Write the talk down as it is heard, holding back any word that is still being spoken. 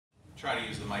Try to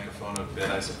use the microphone a bit,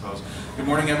 I suppose. Good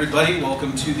morning, everybody.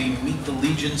 Welcome to the Meet the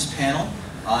Legions panel.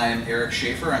 I'm Eric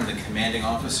Schaefer. I'm the commanding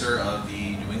officer of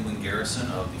the New England Garrison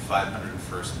of the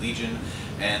 501st Legion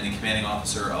and the commanding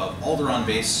officer of Alderaan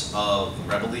base of the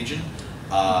Rebel Legion.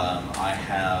 I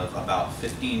have about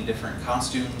 15 different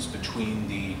costumes between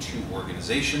the two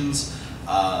organizations.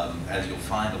 As you'll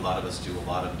find, a lot of us do a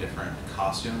lot of different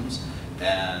costumes.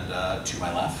 And to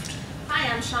my left, hi,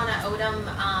 I'm Shauna Odom.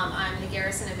 I'm the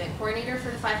Garrison Event Coordinator for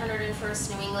the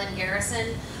 501st New England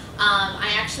Garrison.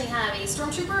 I actually have a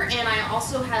Stormtrooper, and I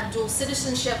also have dual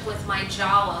citizenship with my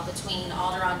Jawa between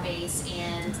Alderaan base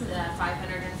and the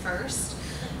 501st.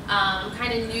 I'm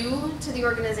kind of new to the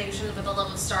organization, but the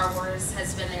love of Star Wars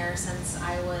has been there since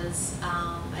I was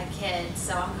a kid.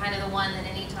 So I'm kind of the one that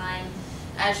anytime,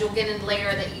 as you'll get in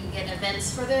later, that you get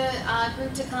events for the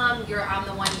group to come, I'm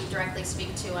the one you directly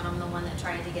speak to, and I'm the one that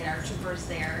tried to get our troopers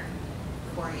there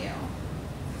for you.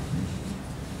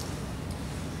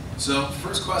 So,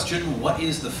 first question, what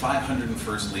is the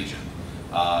 501st Legion?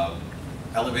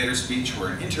 Elevator speech,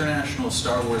 we're an international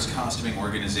Star Wars costuming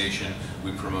organization.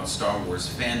 We promote Star Wars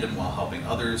fandom while helping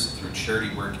others through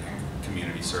charity work and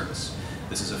community service.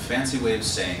 This is a fancy way of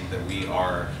saying that we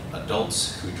are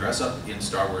adults who dress up in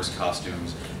Star Wars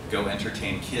costumes, go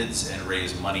entertain kids, and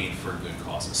raise money for good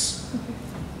causes.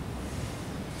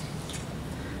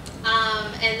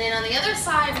 And then on the other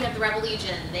side, we have the Rebel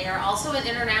Legion. They are also an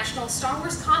international Star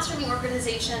Wars costuming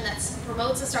organization that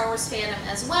promotes the Star Wars fandom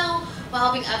as well,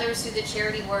 while helping others through the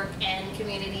charity work and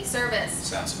community service.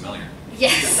 Sounds familiar.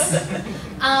 Yes.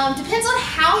 Depends on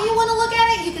how you want to look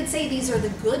at it. You could say these are the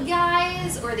good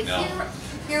guys or the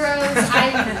heroes.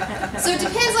 So it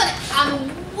depends on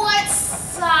what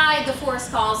side the Force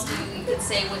calls to. You could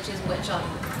say which is which on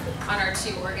our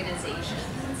two organizations.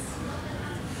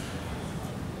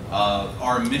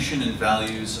 Our mission and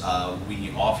values,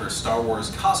 we offer Star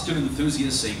Wars costume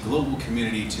enthusiasts a global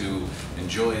community to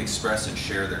enjoy, express, and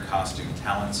share their costume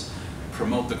talents,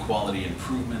 promote the quality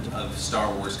improvement of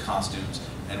Star Wars costumes,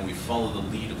 and we follow the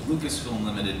lead of Lucasfilm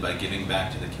Limited by giving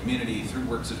back to the community through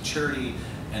works of charity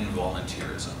and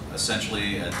volunteerism.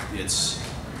 Essentially, it's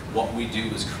what we do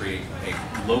is create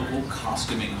a local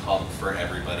costuming hub for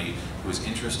everybody who is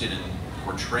interested in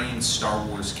portraying Star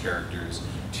Wars characters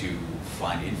to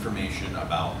find information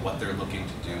about what they're looking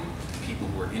to do, people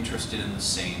who are interested in the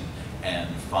same, and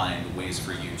find ways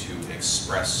for you to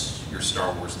express your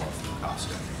Star Wars love through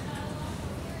costume.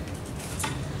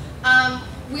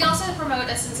 We also promote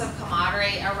a sense of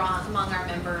camaraderie among our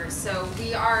members. So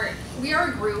we are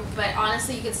a group, but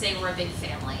honestly, you could say we're a big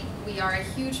family. We are a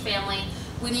huge family.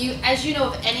 As you know,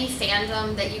 of any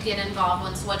fandom that you get involved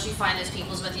with, once you find those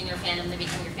people within your fandom, they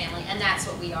become your family, and that's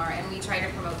what we are, and we try to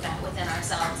promote that within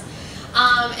ourselves.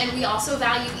 And we also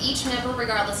value each member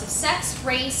regardless of sex,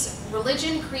 race,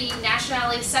 religion, creed,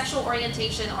 nationality, sexual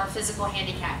orientation, or physical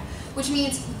handicap, which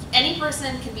means any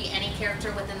person can be any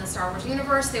character within the Star Wars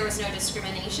universe. There is no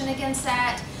discrimination against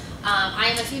that. I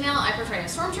am a female, I portray a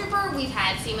Stormtrooper. We've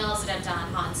had females that have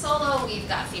done Han Solo, we've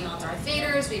got female Darth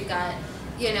Vaders, we've got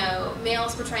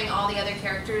males portraying all the other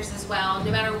characters as well.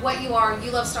 No matter what you are,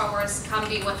 you love Star Wars, come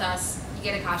be with us, you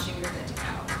get a costume, you're good to go.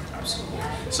 Absolutely.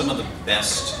 Some of the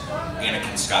best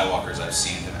Anakin Skywalkers I've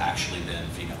seen have actually been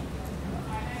female.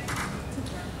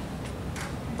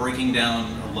 Breaking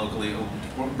down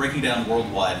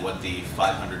worldwide what the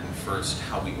 501st,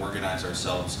 how we organize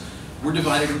ourselves, we're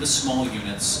divided into small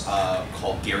units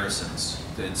called garrisons.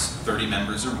 It's 30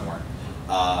 members or more.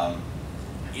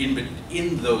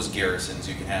 In those garrisons,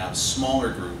 you can have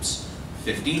smaller groups,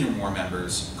 15 or more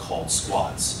members, called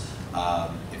squads.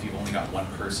 If you've only got one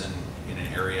person in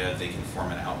an area, they can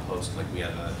form an outpost, like we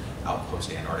have an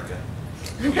outpost Antarctica.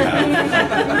 We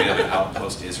have an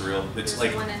outpost Israel. It's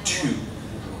like two.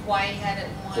 Hawaii had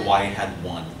one. Hawaii had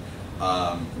one.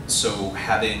 So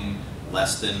having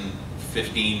less than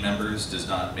 15 members does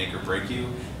not make or break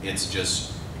you. It's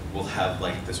just, we'll have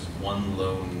like this one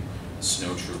lone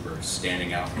snow trooper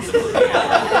standing out in the middle of the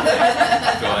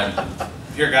air, going,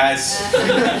 "Here guys,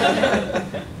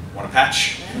 want a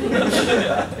patch?"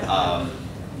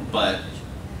 But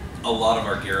a lot of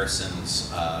our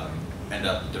garrisons end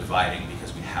up dividing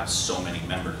because we have so many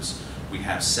members. We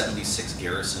have 76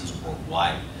 garrisons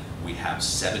worldwide. We have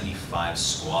 75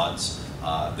 squads.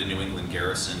 The New England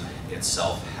Garrison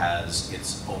itself has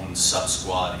its own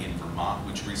sub-squad in Vermont,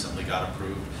 which recently got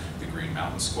approved. The Green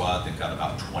Mountain Squad, they've got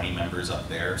about 20 members up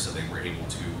there, so they were able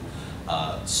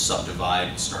to subdivide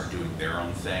and start doing their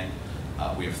own thing.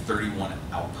 We have 31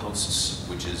 outposts,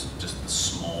 which is just the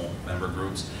small member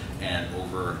groups, and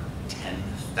over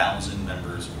 10,000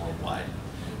 members worldwide.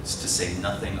 to say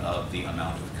nothing of the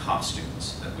amount of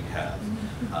costumes that we have,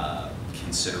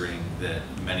 considering that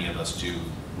many of us do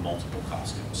multiple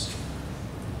costumes.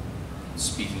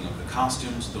 Speaking of the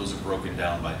costumes, those are broken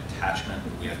down by detachment.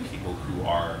 We have people who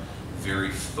are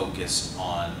very focused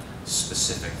on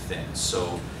specific things.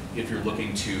 So if you're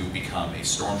looking to become a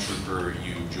stormtrooper,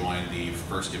 you join the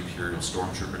 1st Imperial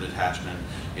Stormtrooper Detachment.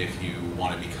 If you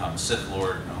want to become Sith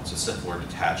Lord, no, it's a Sith Lord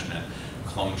detachment.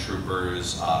 Clone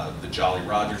Troopers, the Jolly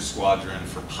Roger Squadron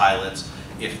for pilots.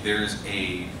 If there's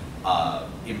a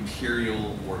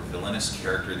Imperial or villainous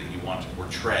character that you want to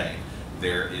portray,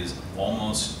 there is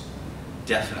almost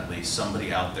definitely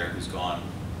somebody out there who's gone,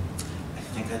 I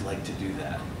think I'd like to do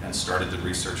that, and started the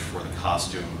research for the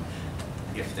costume.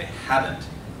 If they haven't,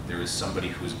 there is somebody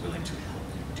who is willing to help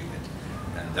you do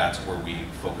it. And that's where we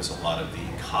focus a lot of the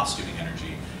costuming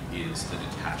energy, is the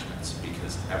detachments,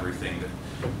 because everything that,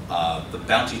 the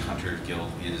Bounty Hunter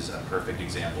Guild is a perfect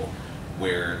example,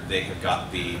 where they have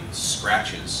got the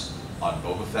scratches on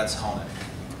Boba Fett's helmet,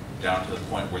 down to the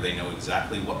point where they know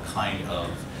exactly what kind of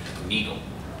needle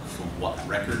from what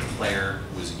record player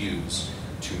was used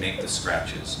to make the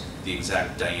scratches, the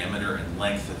exact diameter and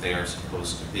length that they are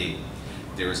supposed to be.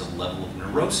 There is a level of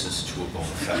neurosis to a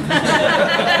Boba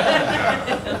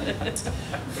Fett.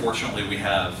 Fortunately, we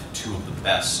have two of the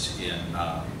best in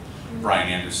Brian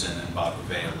Anderson and Bob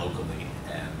Gouveia locally,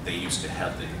 and they used to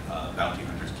have the Bounty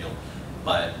Hunters Guild.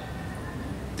 But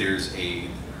there's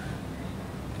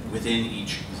within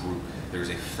each group, there's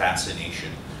a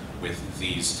fascination with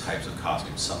these types of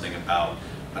costumes. Something about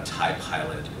a TIE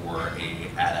pilot or a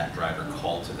AT-AT driver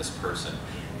called to this person,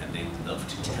 and they love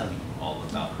to tell you all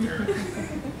about their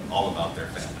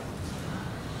fandom.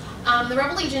 The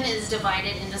Rebel Legion is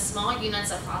divided into small units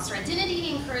that foster identity,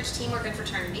 encourage teamwork, and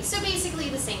fraternity. So basically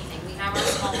the same thing. We have our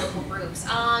small local groups.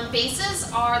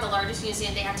 Bases are the largest units.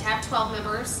 They have to have 12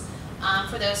 members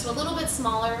for those, so a little bit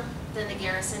smaller than the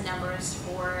Garrison numbers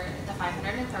for the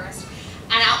 501st.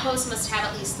 And outposts must have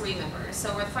at least 3 members.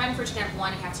 So where the 501st can have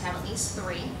 1, you have to have at least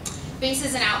 3.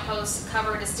 Bases and outposts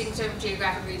cover distinctive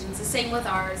geographic regions, the same with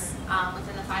ours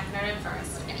within the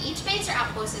 501st. And each base or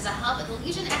outpost is a hub of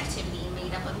Legion activity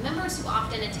made up of members who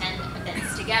often attend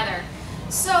events together.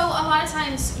 So a lot of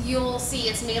times you'll see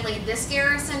it's mainly this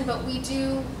garrison, but we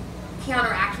do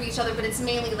counteract with each other, but it's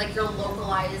mainly like your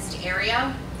localized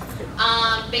area.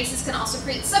 Bases can also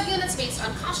create subunits based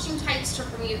on costume types to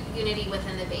promote unity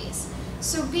within the base.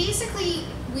 So basically,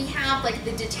 we have like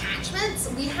the detachments.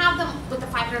 We have them with the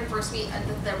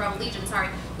 501st, the Rebel Legion. Sorry,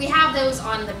 we have those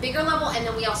on the bigger level, and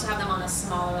then we also have them on a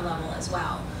smaller level as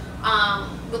well.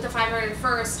 With the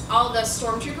 501st, all the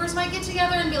stormtroopers might get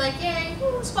together and be like, "Yay,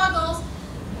 woo, squad goals!"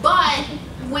 But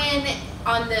when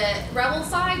on the Rebel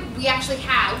side, we actually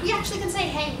can say,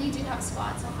 "Hey, we do have a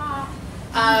squad." So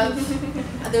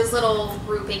those little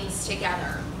groupings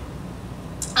together.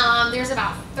 There's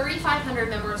about 3,500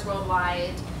 members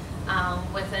worldwide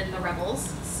within the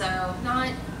Rebels, so not,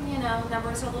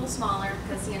 numbers are a little smaller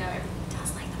because, everybody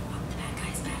does like the bad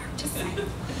guys better, just saying.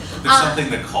 There's something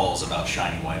that calls about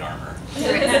shiny white armor.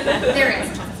 There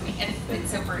is, trust me,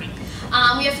 it's so pretty.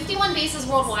 We have 51 bases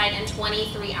worldwide and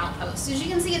 23 outposts. So as you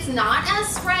can see, it's not as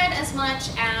spread as much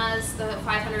as the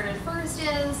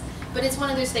 501st is, but it's one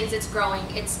of those things, it's growing,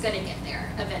 it's going to get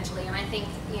there eventually. And I think,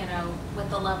 with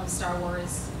the love of Star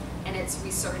Wars and its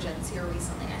resurgence here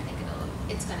recently, I think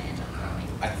it's going to end up growing.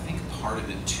 I think part of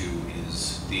it too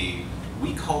is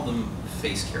we call them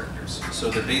face characters.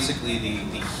 So they're basically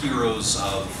the heroes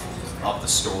of the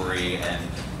story, and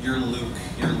you're Luke,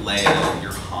 you're Leia,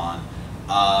 you're Han.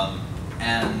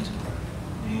 And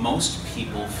most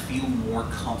people feel more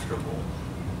comfortable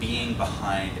being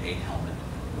behind a helmet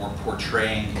or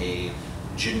portraying a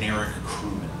generic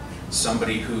crewman,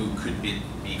 somebody who could be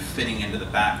fitting into the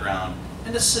background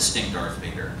and assisting Darth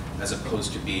Vader, as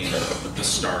opposed to being the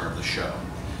star of the show.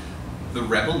 The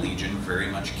Rebel Legion very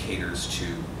much caters to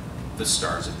the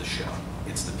stars of the show.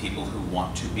 It's the people who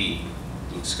want to be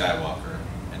Luke Skywalker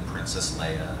and Princess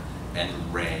Leia and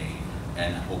Rey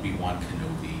and Obi-Wan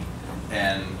Kenobi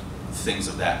and things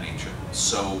of that nature.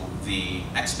 So the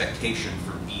expectation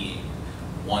for being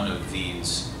one of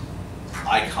these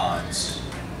icons,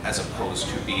 as opposed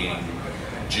to being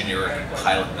generic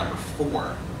pilot number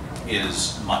 4,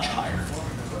 is much higher.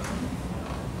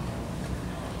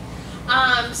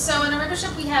 So in our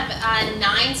membership, we have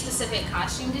 9 specific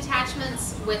costume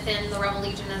detachments within the Rebel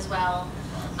Legion as well.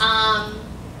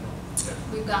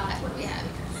 We've got, what do we have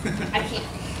here? I can't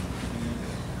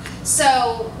read.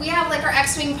 So we have like our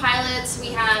X-Wing pilots, we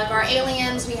have our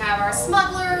aliens, we have our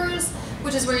smugglers,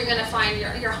 which is where you're going to find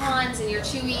your Hans and your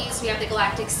Chewies. We have the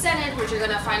Galactic Senate, which you're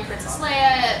going to find Princess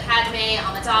Leia, Padme,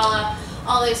 Amidala,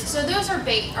 all those. So those are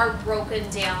broken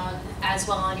down as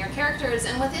well on your characters,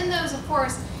 and within those, of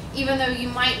course, even though you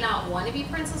might not want to be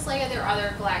Princess Leia, there are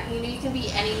other you can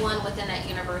be anyone within that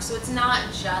universe. So it's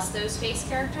not just those face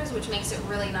characters, which makes it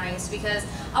really nice, because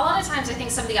a lot of times I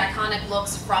think some of the iconic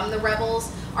looks from the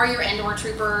Rebels are your Endor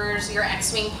troopers, your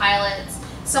X-Wing pilots.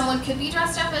 Someone could be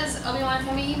dressed up as Obi-Wan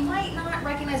Kenobi, you might not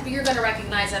recognize, but you're going to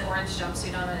recognize that orange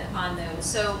jumpsuit on those.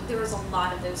 So there was a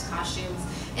lot of those costumes.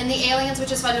 And the aliens,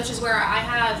 which is fun, which is where I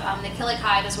have, the Killick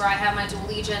Hive is where I have my dual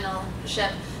legion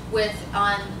ship with,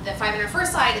 on the 501st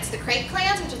side, it's the Crate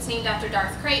Clans, which is named after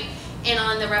Darth Crate, and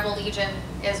on the Rebel Legion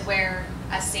is where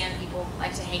us Sand people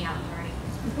like to hang out and party.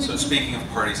 So speaking of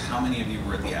parties, how many of you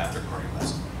were at the after party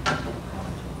last night?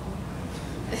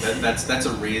 That's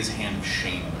a raised hand of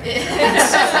shame.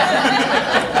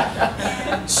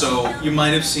 So you might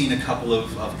have seen a couple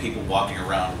of people walking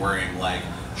around wearing like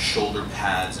shoulder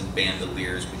pads and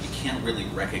bandoliers, but you can't really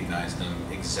recognize them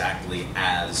exactly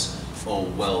as, oh,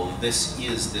 well, this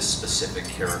is this specific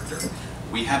character.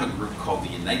 We have a group called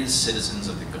the United Citizens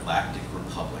of the Galactic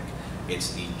Republic.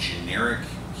 It's the generic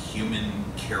human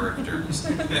characters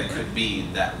that could be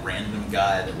that random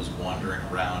guy that was wandering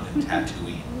around in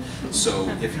Tatooine. So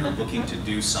if you're looking to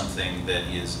do something that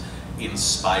is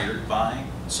inspired by,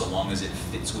 so long as it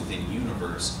fits within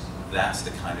universe, that's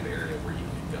the kind of area where you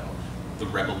can go. The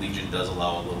Rebel Legion does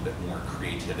allow a little bit more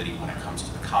creativity when it comes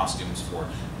to the costumes for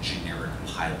generic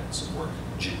pilots or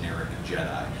generic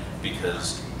Jedi,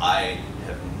 because I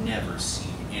have never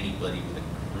seen anybody with a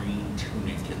green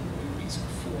tunic in the movies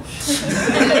before.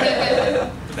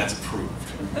 But that's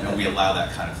approved. And we allow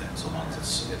that kind of thing so long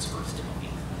as it's Earth to me.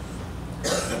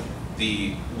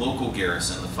 The local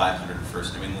garrison, the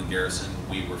 501st New England Garrison,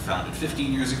 we were founded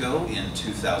 15 years ago in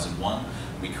 2001.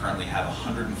 We currently have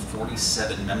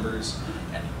 147 members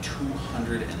and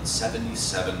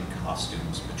 277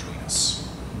 costumes between us.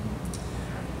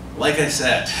 Like I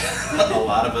said, a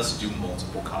lot of us do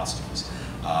multiple costumes.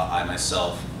 I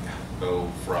myself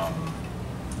go from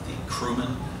the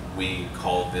crewman. We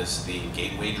call this the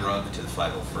gateway drug to the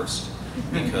 501st,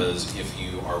 because if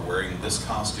you are wearing this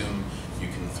costume, you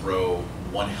can throw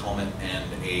one helmet and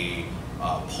a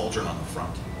pauldron on the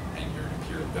front, and you're an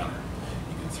Imperial gunner.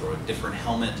 You can throw a different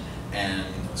helmet and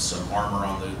some armor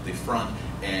on the front,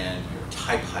 and you're a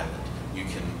TIE pilot. You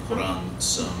can put on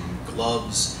some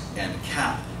gloves and a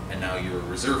cap, and now you're a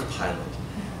reserve pilot.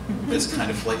 This kind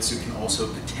of flight suit can also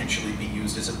potentially be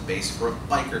used as a base for a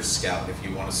biker scout if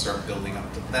you want to start building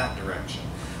up to that direction.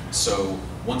 So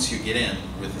once you get in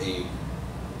with a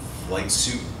flight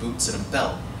suit, boots, and a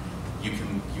belt, you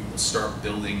will start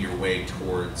building your way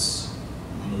towards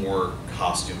more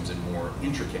costumes and more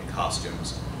intricate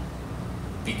costumes,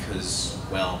 because,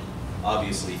 well,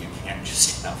 obviously you can't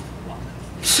just have one.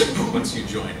 Once you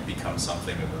join, it becomes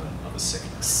something of a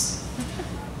sickness.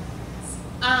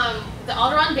 The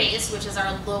Alderaan base, which is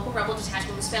our local rebel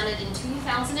detachment, was founded in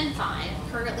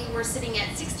 2005. Currently, we're sitting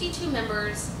at 62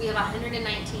 members. We have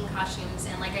 119 costumes,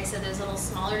 and like I said, those little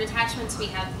smaller detachments, we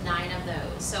have 9 of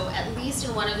those. So at least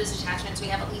in one of those detachments, we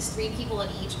have at least 3 people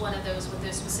in each one of those with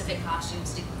those specific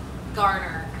costumes to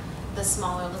garner the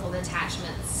smaller little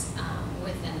detachments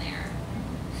within there.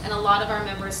 And a lot of our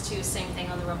members, too, same thing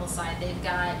on the Rebel side. They've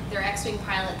got their X-Wing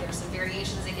pilot. There's some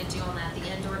variations they can do on that. The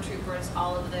Endor troopers,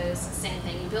 all of those, same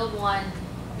thing. You build one,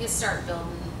 you start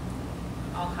building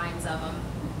all kinds of them.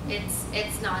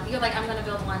 It's not, you're like, I'm going to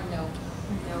build one. No,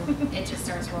 it just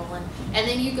starts rolling. And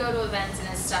then you go to events, and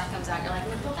as stuff comes out, you're like, I'm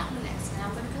going to build that one next, and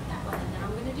I'm going to build that one, and then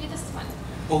I'm going to do this one.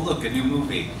 Well, look, a new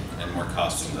movie and more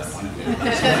costumes I want to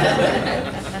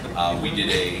do. We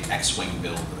did a X-Wing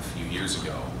build a few years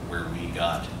ago where we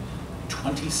got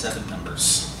 27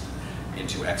 members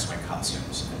into X-Wing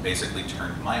costumes and basically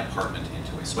turned my apartment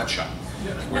into a sweatshop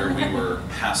where we were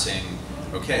passing,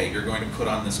 okay, you're going to put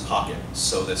on this pocket,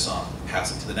 sew this on,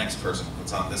 pass it to the next person who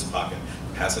puts on this pocket,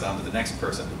 pass it on to the next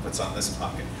person who puts on this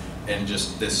pocket, and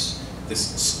just this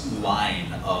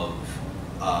line of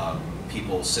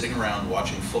people sitting around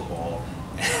watching football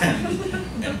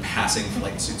and passing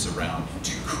flight suits around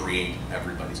to create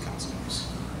everybody's costumes.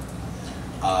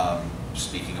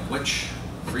 Speaking of which,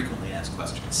 frequently asked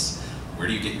questions. Where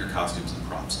do you get your costumes and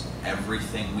props?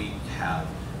 Everything we have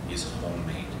is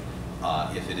homemade.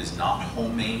 If it is not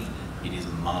homemade, it is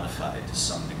modified to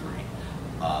some degree.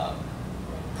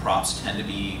 Props tend to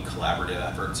be collaborative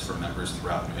efforts from members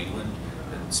throughout New England,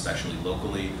 especially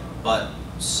locally, but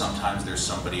sometimes there's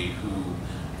somebody who,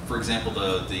 for example,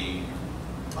 the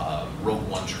Rogue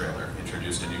One trailer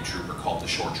introduced a new trooper called the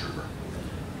Shore Trooper.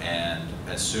 And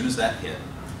as soon as that hit,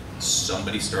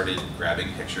 somebody started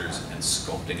grabbing pictures and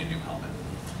sculpting a new helmet.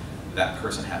 That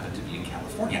person happened to be in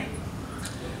California.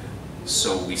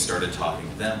 So we started talking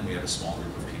to them. We had a small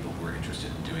group of people who were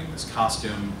interested in doing this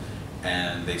costume,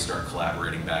 and they start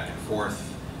collaborating back and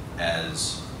forth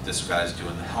as this guy's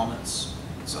doing the helmets,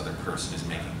 this other person is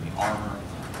making the armor,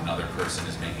 another person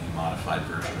is making a modified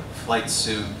version of the flight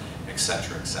suit,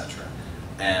 etc., etc.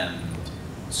 And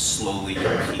slowly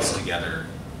you'll piece together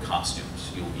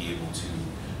costumes. You'll be able to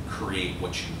create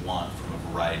what you want from a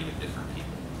variety of different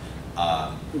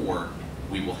people. Or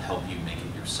we will help you make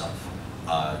it yourself.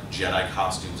 Jedi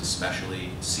costumes especially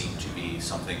seem to be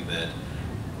something that,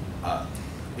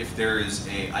 if there is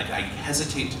I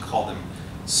hesitate to call them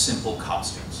simple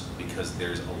costumes because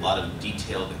there's a lot of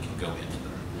detail that can go into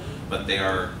them, but they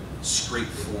are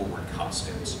straightforward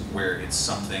costumes where it's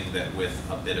something that with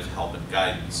a bit of help and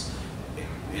guidance,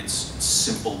 it's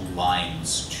simple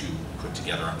lines to put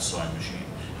together on a sewing machine.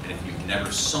 And if you've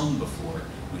never sewn before,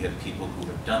 we have people who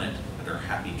have done it and are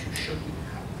happy to show you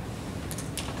how.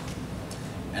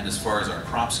 And as far as our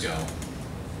props go,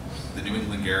 the New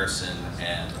England Garrison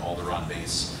and Alderaan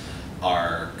base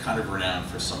are kind of renowned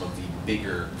for some of the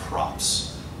bigger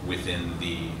props within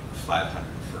the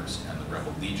 501st and the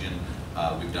Rebel Legion.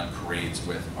 We've done parades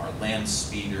with our land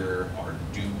speeder, our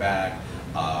dewback.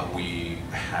 We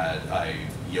had a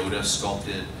Yoda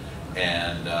sculpted,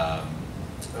 and the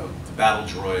battle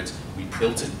droids. We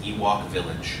built an Ewok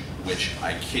village, which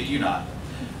I kid you not,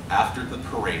 after the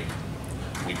parade,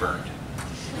 we burned.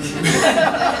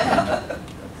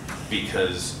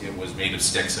 Because it was made of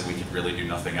sticks and we could really do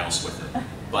nothing else with it.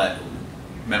 But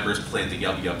members played the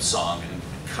Yub Yub song and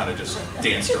kind of just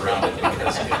danced around it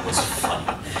because it was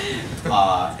funny.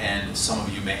 And some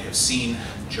of you may have seen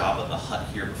Jabba the Hutt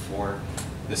here before.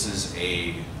 This is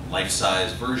a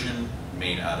life-size version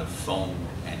made out of foam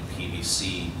and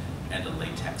PVC and a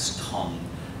latex tongue.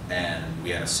 And we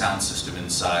had a sound system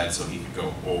inside so he could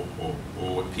go oh, oh,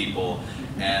 oh at people,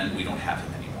 and we don't have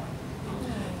him anymore.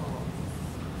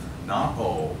 Not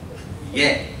oh,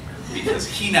 yay, because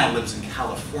he now lives in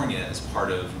California as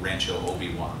part of Rancho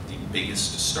Obi-Wan, the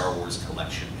biggest Star Wars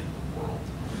collection in the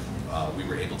world. We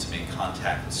were able to make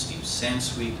contact with Steve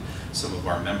Sansweet. Some of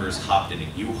our members hopped in a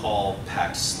U-Haul,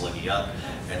 packed Sluggy up,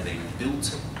 and they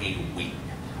built a wing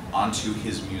onto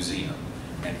his museum,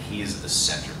 and he is the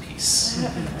centerpiece.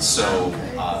 So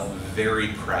very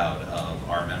proud of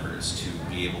our members to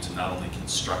be able to not only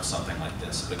construct something like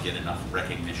this, but get enough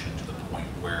recognition to the point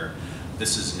where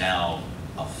this is now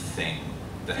a thing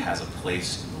that has a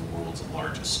place in the world's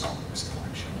largest Star Wars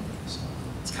collection. So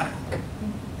it's kind of cool.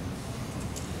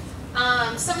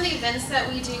 Some of the events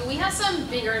that we do, we have some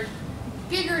bigger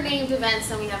named events,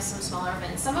 and we have some smaller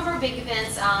events. Some of our big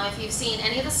events, if you've seen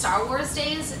any of the Star Wars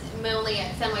days, mainly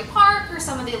at Fenway Park or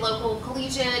some of the local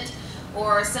collegiate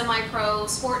or semi-pro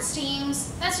sports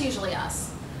teams, that's usually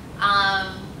us.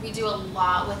 We do a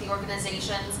lot with the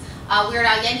organizations. Weird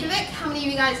Al Yankovic, how many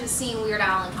of you guys have seen Weird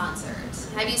Al in concert?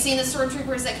 Have you seen the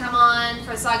Stormtroopers that come on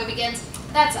for Saga Begins?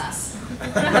 That's us.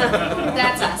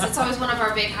 That's us. It's always one of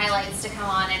our big highlights to come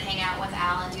on and hang out with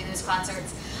Al and do those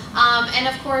concerts. And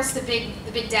of course, the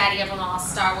big daddy of them all,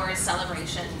 Star Wars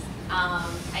Celebration.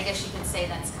 I guess you could say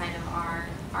that's kind of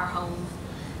our home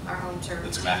turf.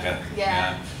 It's Mecca.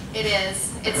 Yeah, it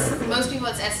is. It's most people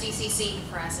it's SDCC,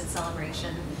 for us it's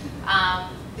Celebration.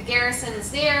 The Garrison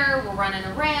is there. We're running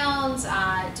around,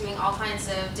 doing all kinds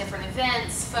of different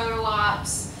events, photo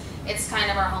ops. It's kind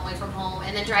of our home away from home.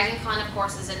 And then Dragon Con, of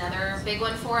course, is another big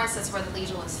one for us. That's where the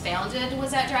Legion was founded,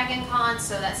 was at Dragon Con.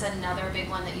 So that's another big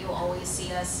one that you'll always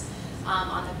see us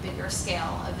on the bigger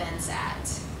scale events at.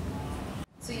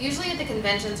 So usually at the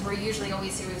conventions, we're usually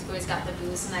always here. We've always got the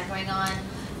booths and that going on.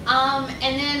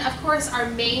 And then, of course, our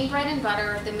main bread and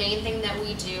butter, the main thing that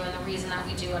we do and the reason that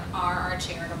we do it are our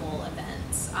charitable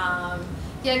events.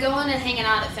 Yeah, going and hanging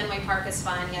out at Fenway Park is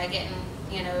fun. Yeah, getting,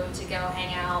 to go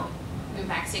hang out, move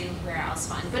backstage and warehouse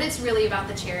fun. But it's really about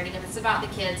the charity, and it's about the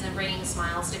kids and bringing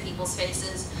smiles to people's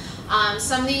faces.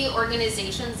 Some of the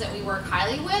organizations that we work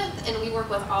highly with, and we work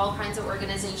with all kinds of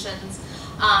organizations.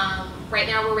 Right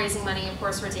now we're raising money, of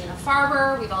course, for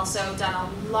Dana-Farber. We've also done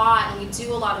a lot, and we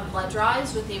do a lot of blood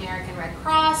drives with the American Red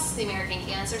Cross, the American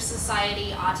Cancer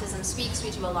Society, Autism Speaks.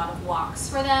 We do a lot of walks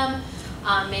for them.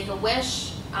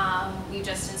 Make-A-Wish, we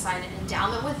just signed an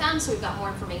endowment with them, so we've got more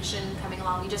information coming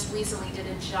along. We just recently did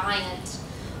a giant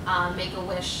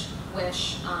Make-A-Wish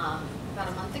about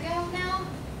a month ago now.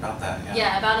 About that, yeah.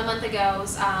 Yeah, about a month ago.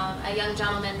 A young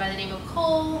gentleman by the name of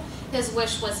Cole, his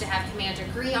wish was to have Commander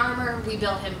Gree armor. We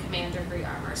built him Commander Gree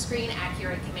armor, screen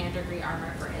accurate Commander Gree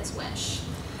armor for his wish.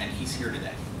 And he's here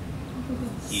today.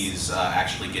 He's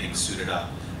actually getting suited up.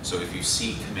 So if you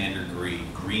see Commander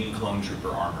Green Clone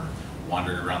Trooper armor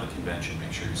wandering around the convention,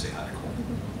 make sure you say hi to Cole.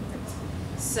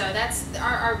 So that's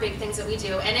our big things that we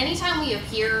do. And anytime we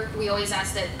appear, we always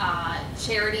ask that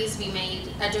charities be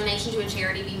made, a donation to a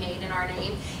charity be made in our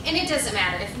name. And it doesn't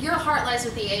matter. If your heart lies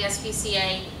with the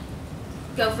ASPCA,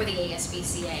 go for the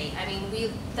ASPCA. I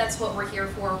mean, that's what we're here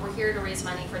for. We're here to raise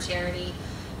money for charity.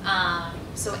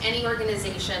 So any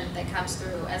organization that comes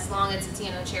through, as long as it's, you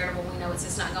know, charitable, we know it's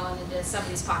just not going into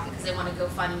somebody's pocket because they want to go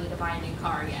fund me to buy a new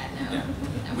car yet. No. Yeah.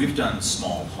 No. We've done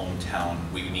small hometown,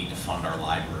 we need to fund our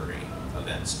library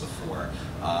events before.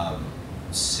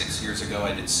 6 years ago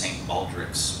I did St.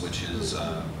 Baldrick's, which is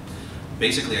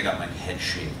basically I got my head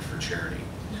shaved for charity,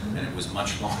 and it was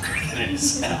much longer than it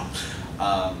is now.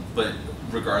 But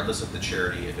regardless of the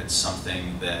charity, if it's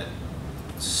something that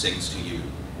sings to you,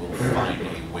 we'll find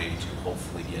a way to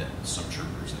hopefully get some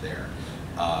troopers there.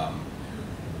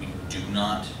 We do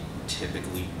not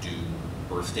typically do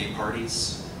birthday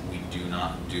parties. We do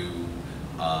not do,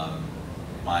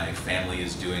 my family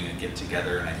is doing a get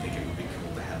together and I think it would be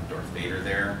cool to have Darth Vader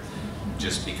there,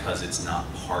 just because it's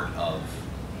not part of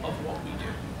what we do.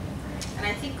 And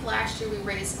I think last year we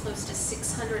raised close to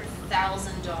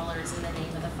 $600,000 in the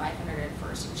name of the 500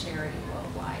 Anniversary charity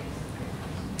worldwide.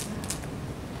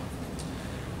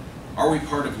 Are we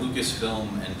part of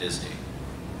Lucasfilm and Disney?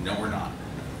 No, we're not.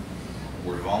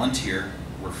 We're volunteer,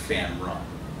 we're fan run.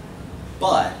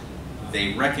 But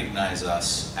they recognize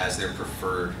us as their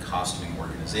preferred costuming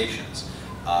organizations.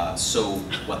 So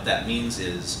what that means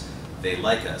is they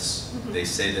like us. They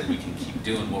say that we can keep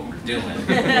doing what we're doing.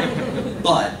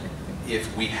 But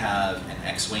if we have an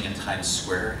X-Wing in Times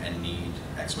Square and need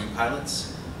X-Wing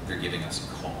pilots, they're giving us a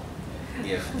call.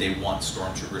 If they want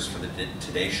stormtroopers for the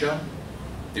Today Show,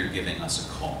 they're giving us a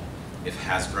call. If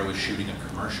Hasbro is shooting a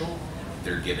commercial,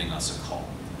 they're giving us a call.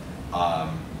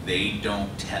 They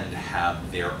don't tend to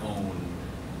have their own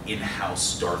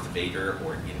in-house Darth Vader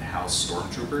or in-house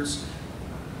stormtroopers.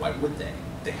 Why would they?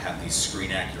 They have these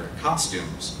screen-accurate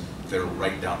costumes that are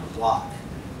right down the block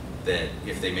that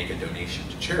if they make a donation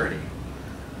to charity,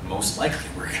 most likely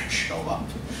we're going to show up.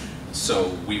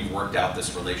 So we've worked out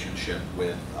this relationship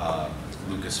with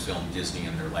Lucasfilm, Disney,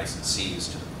 and their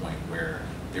licensees to the point where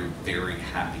they're very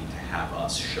happy to have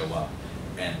us show up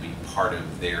and be part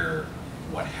of their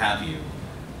what have you,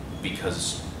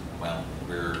 because, well,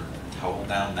 we're how old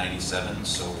now? 97,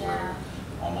 so Yeah. we're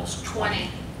almost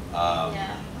 20.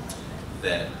 Yeah.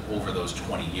 That over those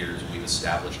 20 years we've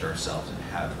established ourselves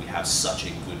and we have such a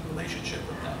good relationship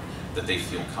with them that they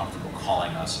feel comfortable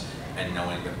calling us and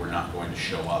knowing that we're not going to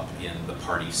show up in the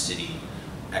Party City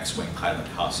X-Wing pilot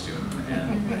costume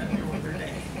and ruin their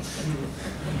day.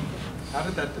 How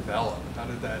did that develop? How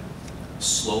did that?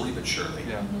 Slowly but surely.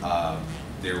 Yeah.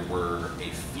 There were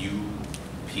a few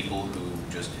people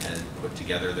who just had put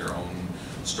together their own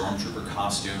stormtrooper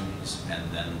costumes,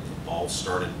 and then the ball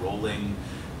started rolling.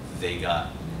 They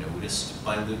got noticed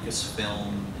by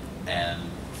Lucasfilm, and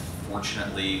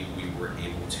fortunately we were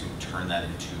able to turn that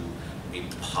into a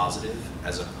positive,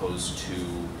 as opposed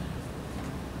to,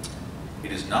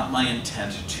 it is not my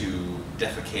intent to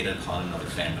defecate upon another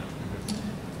fandom,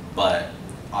 but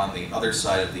on the other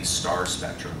side of the star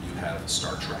spectrum you have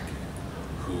Star Trek,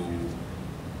 who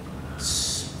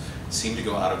seem to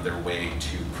go out of their way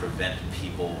to prevent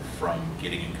people from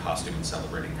getting in costume and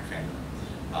celebrating their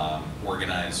fandom.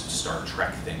 Organized Star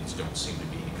Trek things don't seem to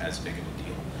be as big of a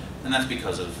deal. And that's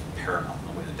because of Paramount,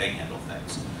 the way that they handle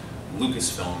things.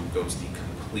 Lucasfilm goes the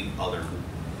complete other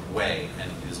way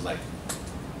and is like,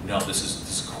 no, this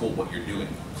is cool what you're doing.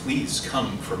 Please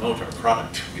come promote our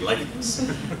product. We like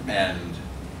this. And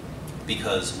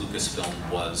because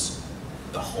Lucasfilm was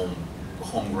the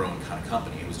homegrown kind of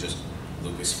company, it was just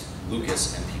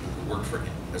Lucas and people who worked for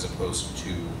him, as opposed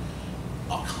to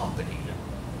a company.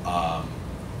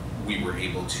 We were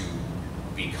able to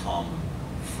become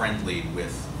friendly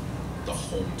with the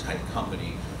home type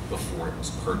company before it was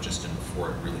purchased and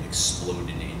before it really exploded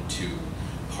into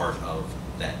part of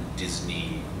that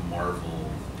Disney, Marvel,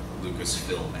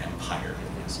 Lucasfilm empire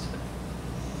that it is today.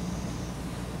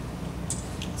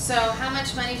 So how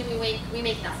much money do we make? We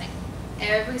make nothing.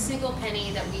 Every single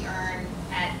penny that we earn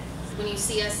when you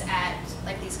see us at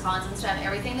like these cons and stuff,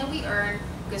 everything that we earn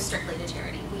goes strictly to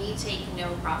charity. We take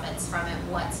no profits from it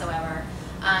whatsoever.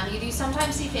 You do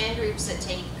sometimes see fan groups that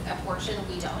take a portion,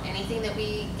 we don't. Anything that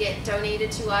we get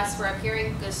donated to us for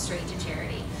appearing goes straight to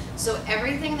charity. So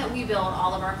everything that we build,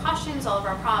 all of our costumes, all of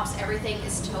our props, everything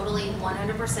is totally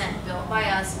 100% built by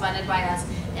us, funded by us,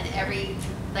 and every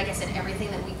like I said,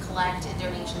 everything that we collect in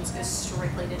donations goes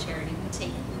strictly to charity. We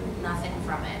take nothing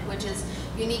from it, which is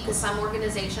unique because some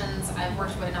organizations, I've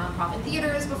worked with nonprofit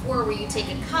theaters before where you take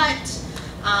a cut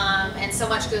and so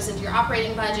much goes into your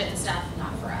operating budget and stuff.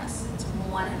 Not for us. It's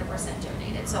 100%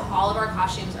 donated. So all of our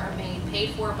costumes are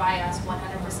paid for by us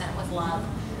 100% with love,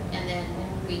 and then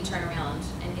we turn around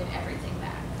and give everything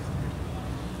back.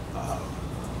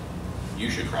 You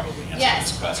should probably answer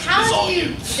yes. this question. How This is do all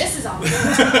you. This is all you.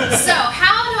 So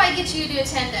how do I get you to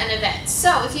attend an event?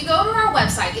 So if you go to our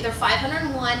website, either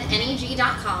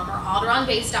 501neg.com or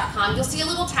alderaanbase.com, you'll see a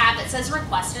little tab that says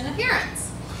request an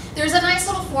appearance. There's a nice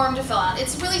little form to fill out.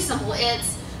 It's really simple.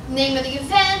 It's name of the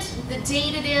event, the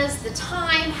date it is, the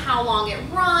time, how long it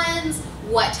runs,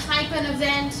 what type of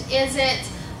event is it.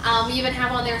 We even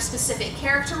have on there specific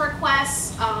character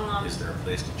requests. Is there a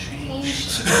place to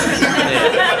change? We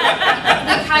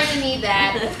kind of need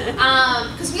that.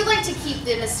 Because we like to keep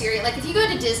the mysterious. Like if you go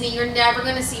to Disney, you're never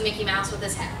going to see Mickey Mouse with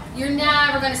his head off. You're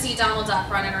never going to see Donald Duck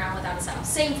running around without his head off.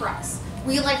 Same for us.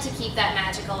 We like to keep that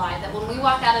magic alive. That when we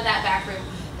walk out of that back room,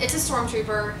 it's a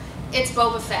stormtrooper, it's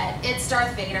Boba Fett, it's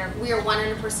Darth Vader. We are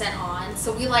 100% on.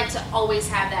 So we like to always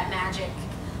have that magic.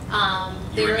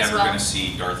 You're never going to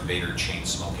see Darth Vader chain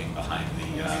smoking behind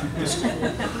the school.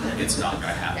 It's not going to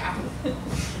happen. Yeah.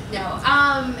 No.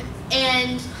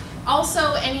 And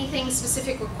also anything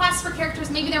specific requests for characters.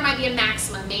 Maybe there might be a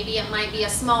maximum. Maybe it might be a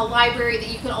small library that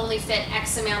you can only fit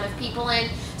X amount of people in.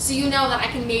 So you know that I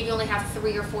can maybe only have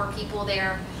 3 or 4 people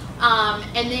there.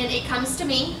 And then it comes to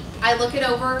me. I look it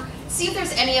over, see if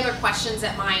there's any other questions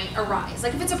that might arise.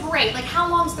 Like if it's a parade, like how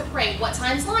long's the parade? What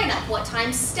time's lineup? What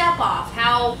time's step off?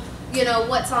 How, you know,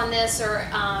 what's on this? Or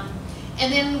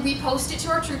and then we post it to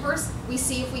our troopers. We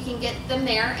see if we can get them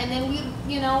there, and then we,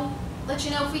 you know, let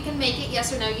you know if we can make it,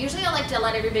 yes or no. Usually I like to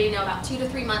let everybody know about 2 to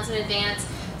 3 months in advance.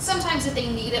 Sometimes if they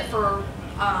need it for,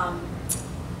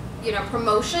 you know,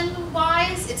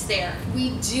 promotion-wise, it's there.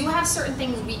 We do have certain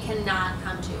things we cannot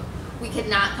come to. We could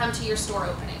not come to your store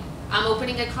opening. I'm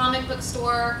opening a comic book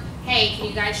store. Hey, can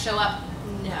you guys show up?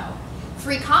 No.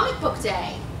 Free comic book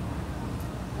day,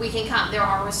 we can come. There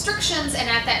are restrictions, and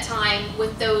at that time,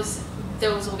 with those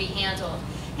will be handled.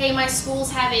 Hey, my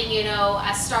school's having, you know,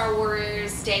 a Star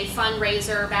Wars Day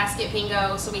fundraiser, basket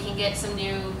bingo, so we can get some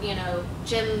new, you know,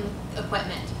 gym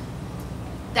equipment.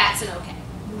 That's an okay.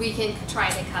 We can try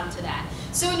to come to that.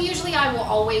 So, and usually I will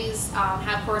always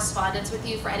have correspondence with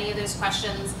you for any of those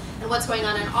questions and what's going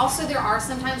on. And also there are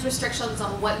sometimes restrictions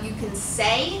on what you can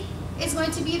say is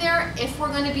going to be there, if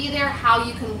we're going to be there, how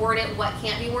you can word it, what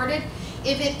can't be worded.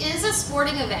 If it is a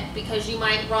sporting event, because you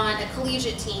might run a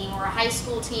collegiate team or a high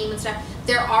school team and stuff,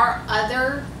 there are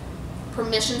other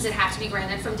permissions that have to be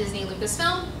granted from Disney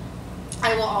Lucasfilm.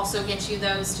 I will also get you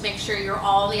those to make sure you're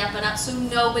all on the up and up so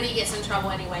nobody gets in trouble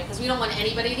anyway, because we don't want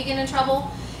anybody to get in trouble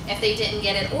if they didn't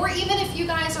get it. Or even if you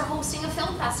guys are hosting a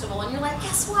film festival and you're like,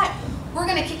 guess what? We're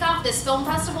going to kick off this film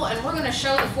festival and we're going to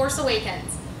show The Force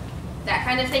Awakens. That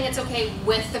kind of thing, it's okay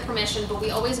with the permission, but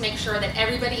we always make sure that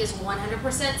everybody is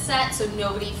 100% set so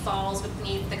nobody falls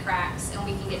beneath the cracks and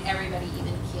we can get everybody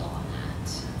even keel on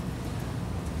that.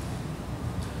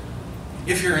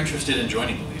 If you're interested in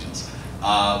joining the Legions,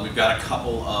 we've got a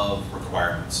couple of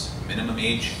requirements. Minimum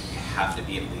age, you have to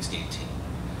be at least 18.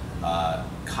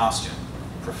 Costume,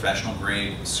 professional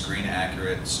grade, screen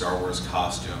accurate, Star Wars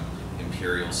costume,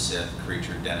 Imperial, Sith,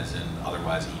 creature, denizen,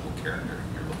 otherwise evil character.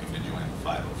 You're looking to join the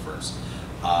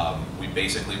 501st. We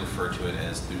basically refer to it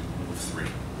as the Rule of 3.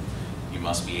 You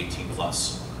must be 18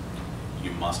 plus.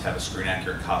 You must have a screen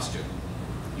accurate costume.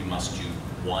 You must do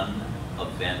one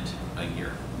event a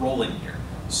year, rolling year.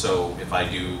 So if I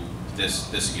do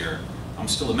this year, I'm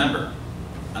still a member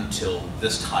until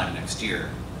this time next year.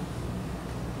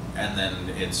 And then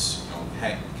it's, you know,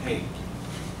 hey,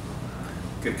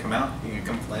 could come out, you can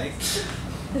come play.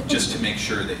 Just to make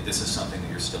sure that this is something that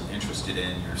you're still interested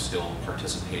in, you're still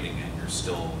participating in,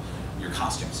 your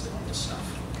costume's still on this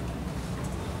stuff.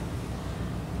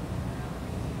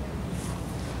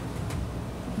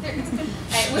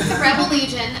 With the Rebel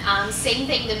Legion, same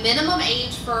thing. The minimum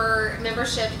age for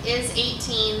membership is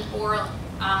 18 or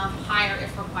higher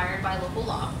if required by local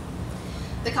law.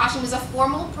 The costume is a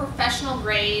formal professional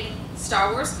grade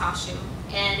Star Wars costume,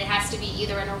 and it has to be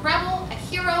either in a rebel, a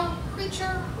hero,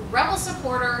 creature, rebel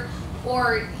supporter,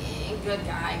 or a good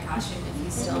guy costume if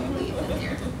you still believe that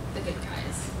they're the good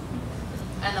guys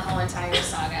and the whole entire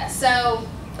saga. So,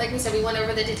 like we said, we went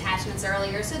over the detachments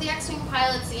earlier. So the X-Wing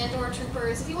pilots, the Andor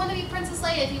troopers, if you want to be Princess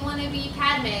Leia, if you want to be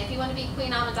Padme, if you want to be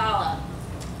Queen Amidala,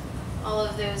 all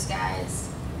of those guys,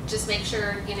 just make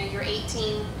sure, you know, you're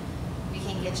 18, we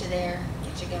can get you there,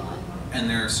 get you going. And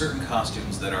there are certain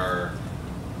costumes that are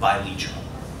bi-legion.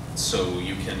 So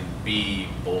you can be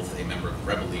both a member of the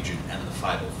Rebel Legion and the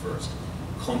 501st.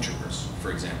 Clone Troopers,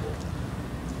 for example.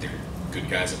 They're good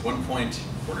guys at one point,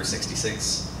 Order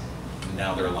 66.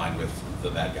 Now they're aligned with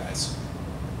the bad guys.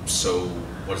 So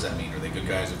what does that mean? Are they good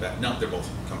guys or bad? No, they're both.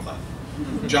 Come play.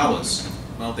 Jawas,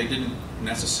 well, they didn't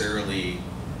necessarily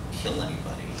kill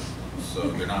anybody,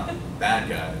 so they're not bad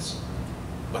guys.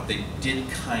 But they did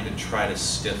kind of try to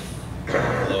stiff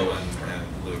Lo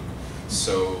and Luke.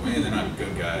 So they're not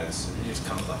good guys. Just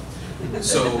come play.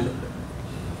 So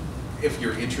if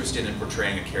you're interested in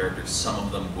portraying a character, some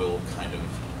of them will kind of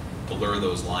blur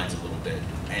those lines a little bit,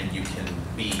 and you can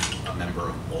be a member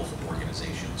of both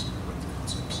organizations with the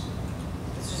costumes.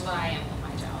 This is what I am with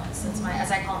my Jawas. It's my,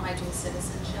 as I call it, my dual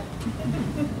citizenship.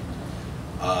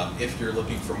 If you're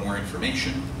looking for more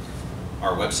information,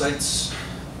 our websites,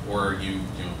 or you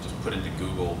just put into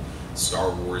Google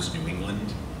Star Wars New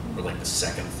England, or like the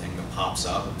second thing that pops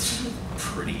up.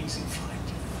 Pretty easy to find.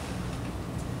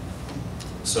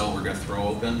 So we're going to throw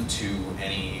open to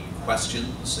any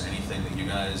questions, anything that you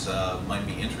guys might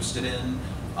be interested in,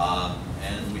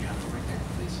 and we have to right there,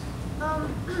 please.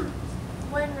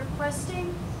 When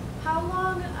requesting, how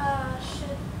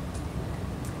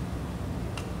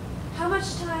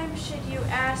much time should you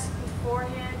ask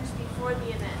beforehand, before the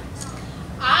event?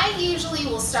 I usually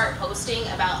will start posting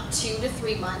about 2 to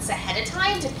 3 months ahead of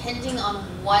time, depending on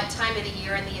what time of the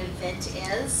year and the event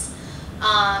is.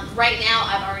 Right now,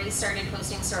 I've already started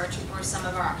posting Star Troopers some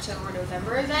of our October,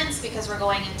 November events because we're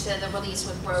going into the release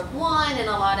with Rogue One and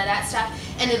a lot of that stuff,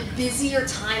 and a busier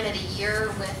time of the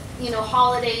year with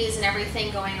holidays and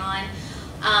everything going on.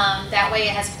 That way,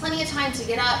 it has plenty of time to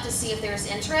get up to see if there's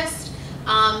interest.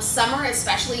 Summer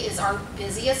especially is our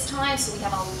busiest time, so we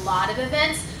have a lot of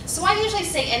events. So I usually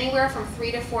say anywhere from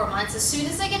 3 to 4 months. As soon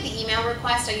as I get the email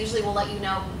request, I usually will let you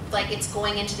know, like, it's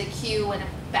going into the queue and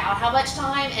about how much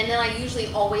time, and then I usually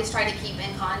always try to keep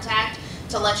in contact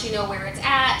to let you know where it's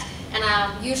at. And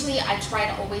usually I try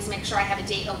to always make sure I have a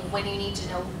date of when you need to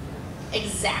know,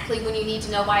 exactly when you need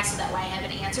to know by, so that way I have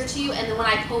an answer to you. And then when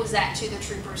I pose that to the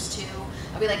troopers too,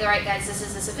 I'll be like, all right guys, this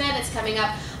is this event, it's coming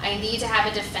up. I need to have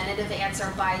a definitive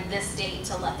answer by this date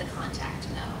to let the contact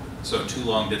know. So too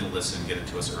long, didn't listen, get it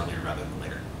to us earlier rather than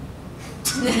later.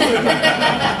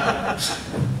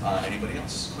 Anybody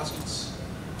else? Questions?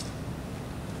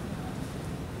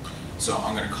 So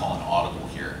I'm going to call an audible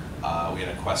here. We had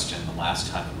a question the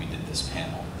last time that we did this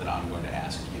panel that I'm going to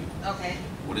ask you. Okay.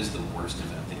 What is the worst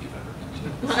event that you've ever been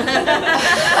to?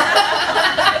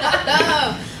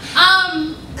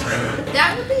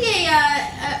 That would be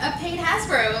a paid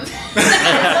Hasbro.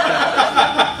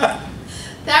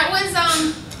 That was,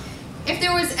 if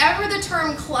there was ever the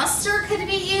term cluster could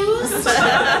be used,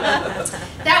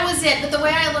 that was it. But the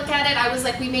way I look at it, I was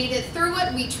like, we made it through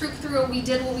it, we trooped through it, we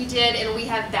did what we did, and we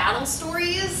have battle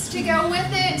stories to go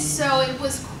with it, so it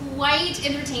was quite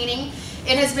entertaining.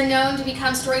 It has been known to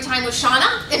become story time with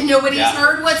Shauna, if nobody's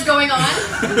heard what's going on.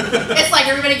 It's like,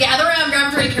 everybody gather around,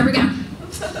 grab a drink, here we go.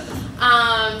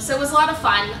 So it was a lot of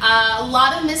fun. A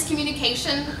lot of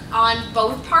miscommunication on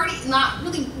both parties, not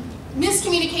really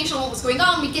miscommunication on what was going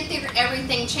on. We get there,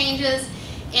 everything changes,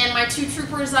 and my 2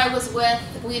 troopers I was with,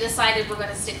 we decided we're going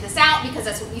to stick this out because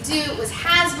that's what we do. It was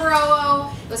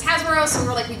Hasbro. So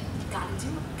we're like, we gotta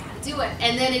do it.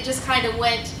 And then it just kind of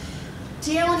went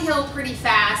downhill pretty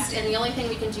fast, and the only thing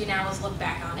we can do now is look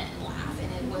back on it and laugh,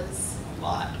 and it was a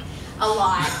lot.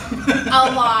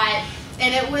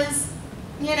 And it was,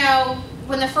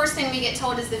 when the first thing we get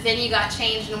told is the venue got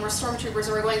changed and we're stormtroopers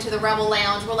and we're going to the Rebel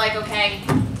Lounge, we're like, okay,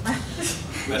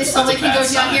 this only can go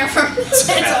down here from, it's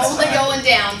only going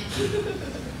down.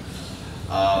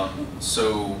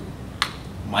 So,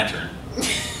 my turn.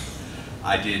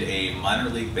 I did a minor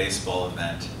league baseball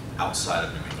event outside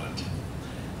of New England,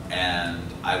 and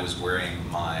I was wearing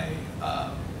my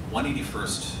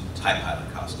 181st TIE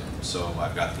pilot costume. So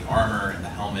I've got the armor and the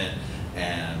helmet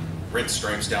and red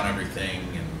stripes down everything,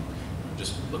 and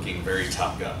just looking very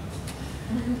Top Gun.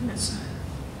 This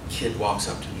kid walks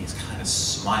up to me, he's kind of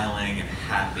smiling and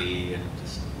happy, and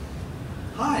just,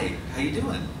 hi, how you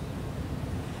doing?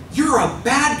 You're a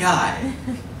bad guy!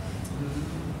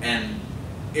 And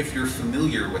if you're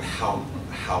familiar with how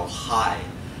high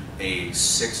a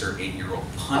 6 or 8-year-old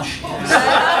punch is,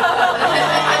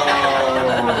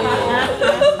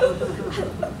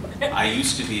 I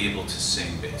used to be able to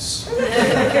sing bass.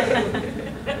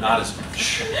 Not as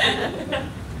much.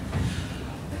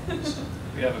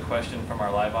 We have a question from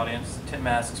our live audience. Tim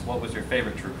asks, what was your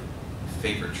favorite troop?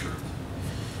 Favorite troop?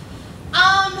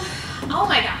 Oh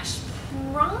my gosh.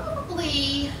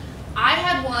 Probably, I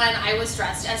had one, I was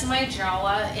dressed as my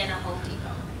Jawa in a Home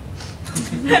Depot.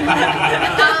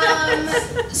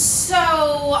 So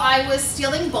I was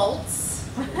stealing bolts,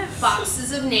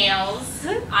 boxes of nails.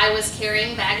 I was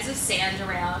carrying bags of sand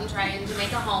around, trying to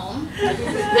make a home.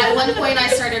 At one point, I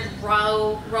started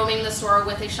roaming the store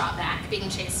with a shop vac, being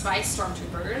chased by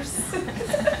stormtroopers.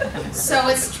 So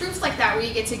it's truths like that where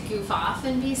you get to goof off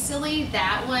and be silly.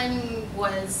 That one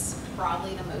was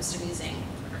probably the most amusing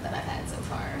that I've had so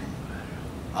far.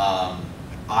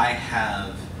 I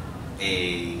have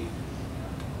a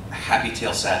happy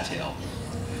tale, sad tale,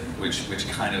 which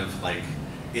kind of like,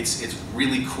 it's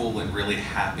really cool and really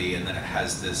happy, and then it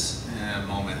has this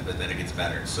moment, but then it gets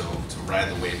better. So ride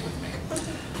the wave with me.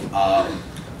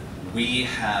 We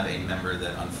have a member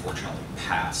that unfortunately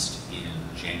passed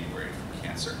in January from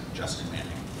cancer, Justin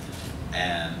Manning.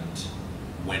 And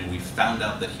when we found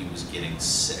out that he was getting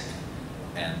sick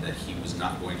and that he was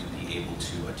not going to be able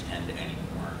to attend any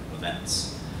more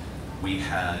events, we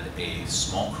had a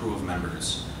small crew of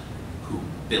members who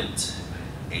built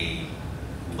a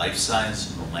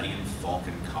life-size Millennium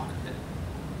Falcon cockpit,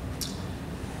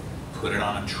 put it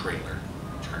on a trailer,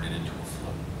 turned it into a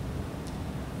float,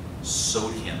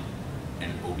 sewed him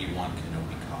an Obi-Wan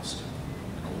Kenobi costume,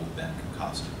 an old Ben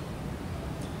costume,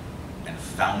 and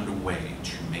found a way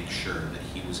to make sure that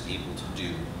he was able to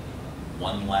do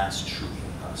one last troop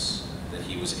with us, that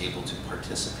he was able to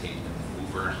participate in the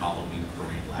Hoover Halloween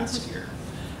Parade last year,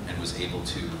 and was able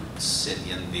to sit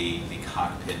in the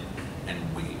cockpit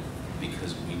and wave,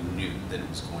 because we knew that it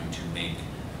was going to make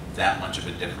that much of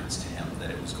a difference to him, that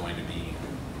it was going to be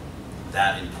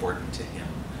that important to him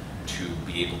to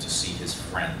be able to see his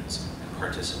friends and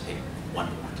participate one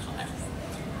more time.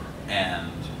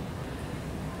 And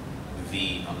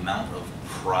the amount of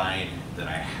pride that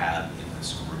I had in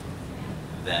this group,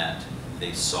 that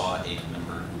they saw a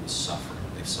member who was suffering,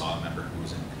 they saw a member who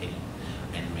was in pain,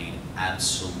 and made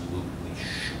absolutely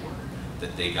sure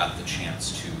that they got the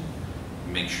chance to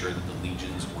make sure that the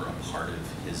Legions were a part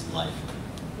of his life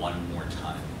one more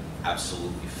time,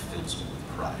 absolutely fills me with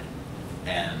pride.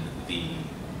 And the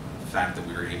fact that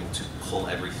we were able to pull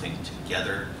everything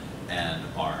together and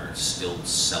are still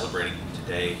celebrating him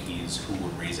today. He's who we're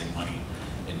raising money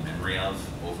in memory of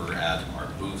over at our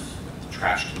booth with the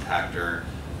trash compactor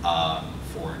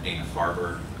for Dana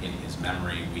Farber. In his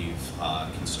memory, we've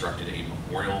constructed a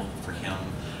memorial for him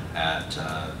at,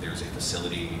 there's a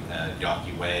facility at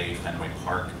Yawkey Way, Fenway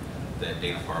Park, that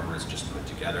Dana Farber has just put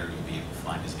together. You'll be able to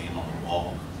find his name on the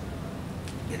wall.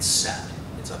 It's sad,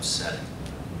 it's upsetting.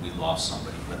 We lost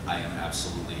somebody, but I am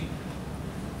absolutely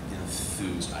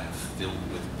enthused. I am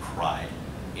filled with pride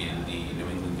in the New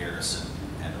England Garrison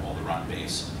and Alderaan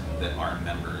base that our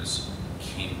members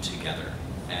came together.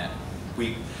 And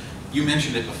you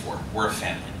mentioned it before, we're a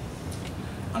family.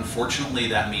 Unfortunately,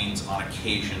 that means on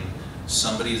occasion,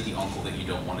 somebody is the uncle that you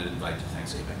don't want to invite to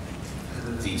Thanksgiving.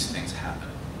 These things happen,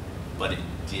 but it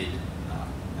did not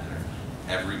matter.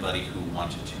 Everybody who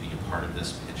wanted to be a part of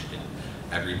this pitched in.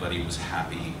 Everybody was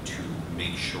happy to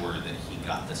make sure that he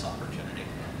got this opportunity.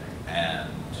 And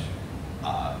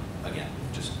again,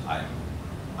 just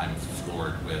I'm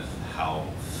floored with how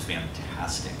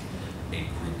fantastic a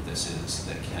group this is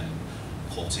that can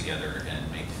pull together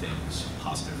and make things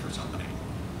positive for somebody.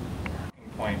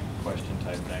 Point question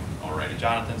type thing. Alrighty.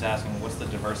 Jonathan's asking, what's the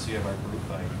diversity of our group,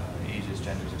 like ages,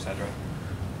 genders, etc.?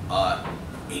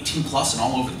 18 plus and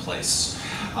all over the place.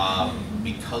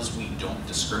 Because we don't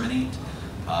discriminate,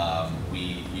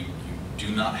 you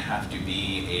do not have to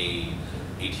be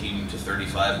a 18 to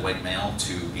 35 white male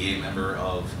to be a member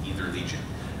of either legion.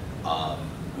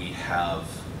 We have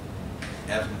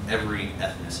every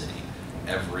ethnicity,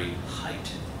 every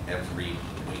height, every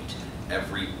weight,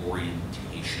 every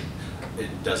orientation.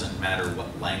 It doesn't matter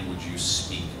what language you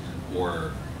speak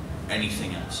or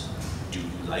anything else. Do you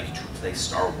like to play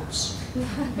Star Wars?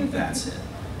 That's it.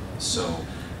 So,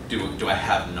 do I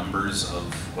have numbers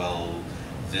of, well,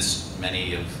 this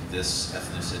many of this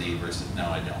ethnicity versus, no,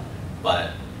 I don't.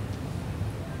 But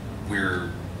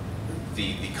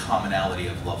the commonality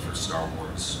of love for Star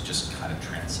Wars just kind of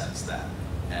transcends that.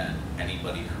 And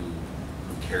anybody who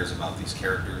cares about these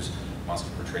characters, wants to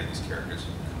portray these characters,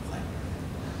 can play.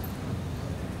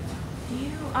 Do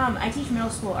you, I teach middle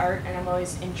school art, and I'm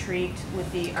always intrigued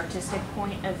with the artistic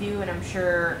point of view, and I'm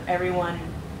sure everyone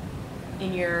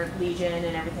in your legion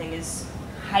and everything is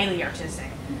highly artistic.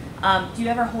 Do you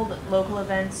ever hold local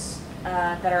events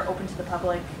that are open to the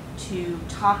public to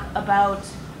talk about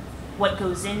what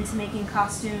goes into making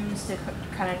costumes, to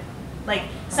kind of like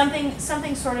something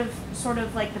sort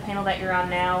of like the panel that you're on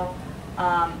now,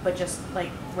 but just like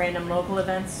random local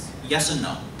events? Yes and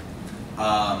no.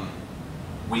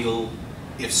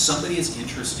 If somebody is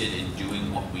interested in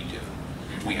doing what we do,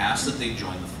 we ask that they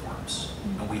join the forums,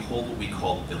 and we hold what we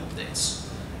call build days.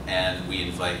 And we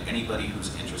invite anybody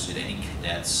who's interested, any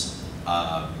cadets,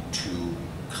 to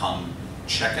come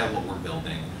check out what we're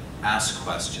building, ask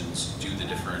questions, do the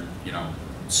different,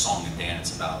 song and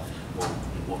dance about,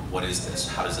 well, what is this?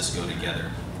 How does this go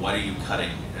together? What are you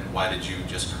cutting? And why did you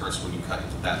just curse when you cut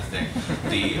that thing?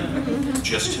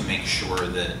 Just to make sure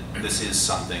that this is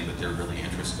something that they're really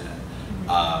interested in.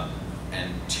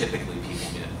 And typically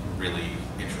people get really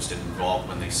interested and involved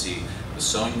when they see the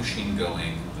sewing machine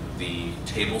going, the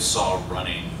table saw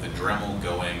running, the Dremel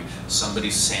going,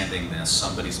 somebody's sanding this,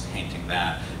 somebody's painting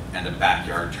that, and a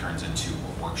backyard turns into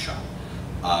a workshop.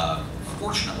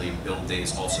 Fortunately, build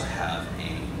days also have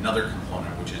another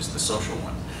component, which is the social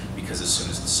one, because as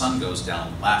soon as the sun goes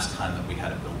down, last time that we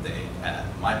had a build day at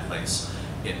my place,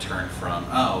 it turned from,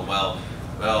 oh,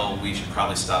 well, we should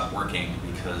probably stop working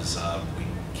because we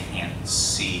can't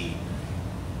see.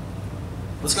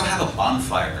 Let's go have a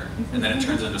bonfire, and then it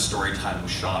turns into story time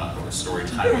with Shauna, or story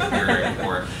time with Barry,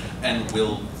 and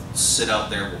we'll sit out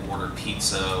there, we'll order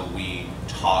pizza, we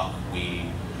talk, we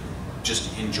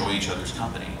just enjoy each other's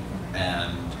company.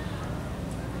 And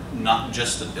not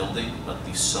just the building, but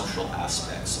the social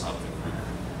aspects of the group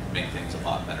make things a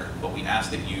lot better. But we ask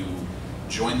that you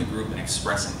join the group and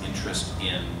express an interest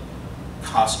in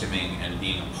costuming and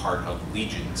being a part of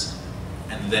legions,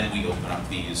 and then we open up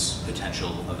these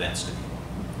potential events to people.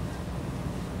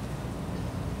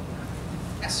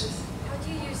 Yes? How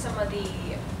do you use some of the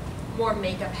more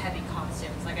makeup-heavy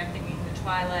costumes? Like I'm thinking the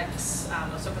Twi'leks,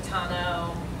 Ahsoka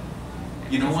Tano.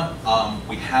 You know what?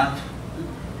 We have.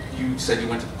 You said you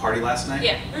went to the party last night?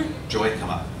 Yeah. Joy, come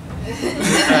up.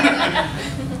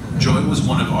 Joy was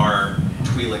one of our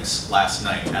Twi'leks last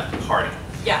night at the party.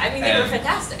 Yeah, I mean they were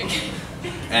fantastic.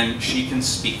 And she can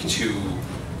speak to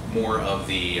more of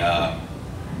the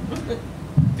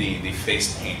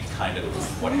face paint kind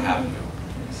of what have you.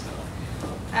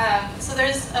 So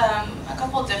there's a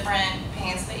couple different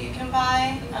paints that you can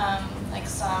buy. Like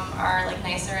some are like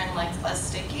nicer and like less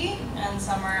sticky, and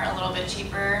some are a little bit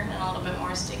cheaper and a little bit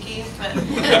more sticky. But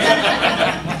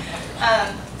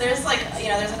there's like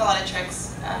there's like a lot of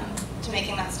tricks to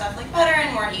making that stuff like better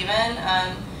and more even.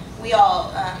 We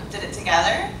all did it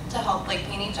together to help like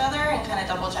paint each other and kind of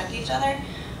double check each other.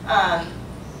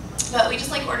 But we just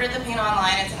like ordered the paint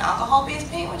online. It's an alcohol-based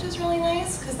paint, which is really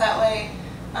nice because that way.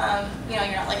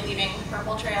 You're not like leaving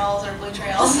purple trails or blue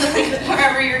trails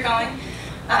wherever you're going.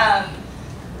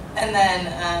 And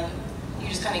then you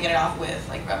just kind of get it off with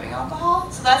like rubbing alcohol.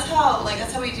 So that's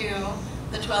how we do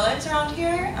the Twi'leks around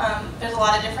here. There's a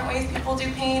lot of different ways people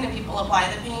do paint and people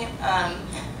apply the paint.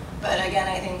 But again,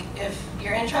 I think if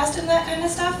you're interested in that kind of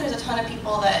stuff, there's a ton of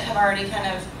people that have already kind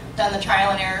of done the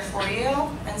trial and error for you.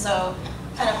 And so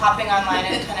kind of hopping online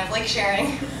and kind of like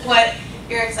sharing what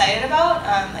you're excited about.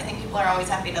 I think people are always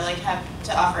happy to like have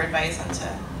to offer advice and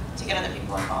to get other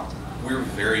people involved. We're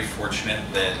very fortunate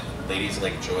that ladies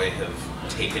like Joy have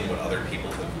taken what other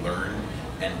people have learned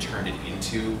and turned it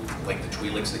into like the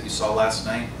Twi'leks that you saw last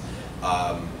night.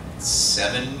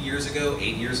 8 years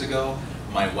ago,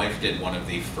 my wife did one of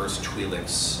the first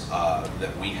Twi'leks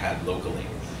that we had locally.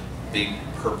 Big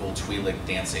purple Twi'lek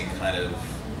dancing kind of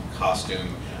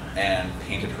costume, and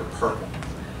painted her purple.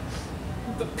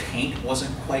 The paint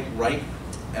wasn't quite right,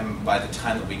 and by the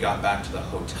time that we got back to the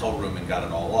hotel room and got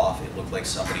it all off, it looked like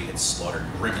somebody had slaughtered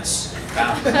Grimace and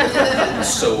found it.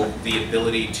 So the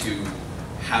ability to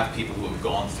have people who have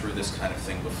gone through this kind of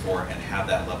thing before and have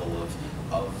that level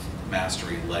of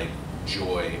mastery like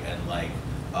Joy and like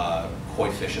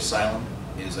Koi Fish Asylum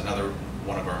is another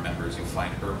one of our members. You'll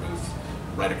find her booth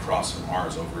right across from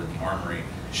ours over in the Armory.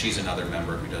 She's another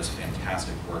member who does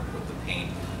fantastic work with the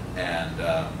paint, and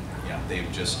yeah,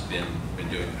 they've just been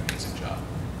doing an amazing job.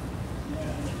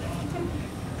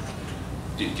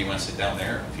 Do you want to sit down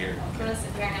there or up here? I'm gonna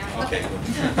sit here now. Okay.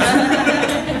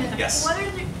 Yes.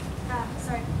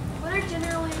 What are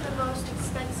generally the most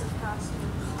expensive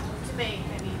costumes to make?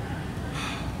 I mean,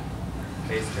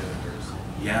 Base characters.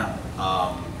 Yeah.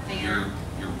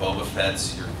 Your Boba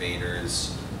Fett's, your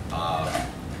Vader's.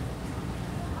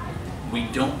 We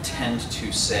don't tend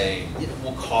to say it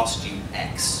will cost you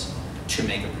X to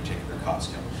make a particular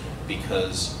costume,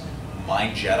 because my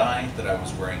Jedi that I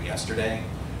was wearing yesterday,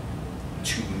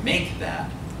 to make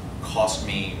that cost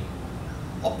me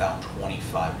about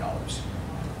 $25,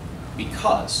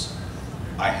 because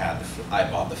I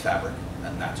bought the fabric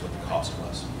and that's what the cost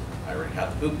was. I already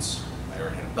had the boots. I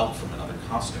already had a belt from another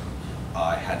costume.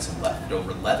 I had some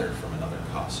leftover leather from another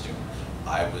costume.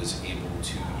 I was able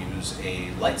to use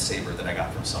a lightsaber that I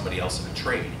got from somebody else in a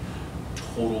trade.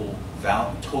 Total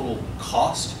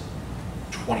cost,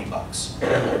 20 bucks,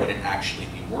 would it actually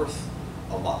be worth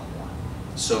a lot more?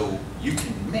 So you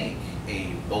can make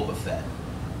a Boba Fett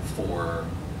for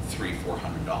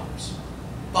 $300-400,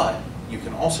 but you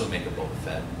can also make a Boba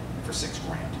Fett for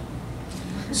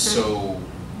 $6,000. So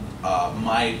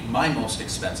my most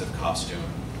expensive costume,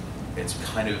 it's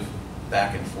kind of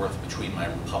back and forth between my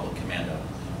Republic Commando,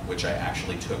 which I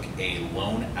actually took a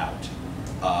loan out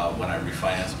when I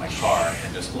refinanced my car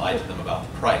and just lied to them about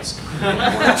the price.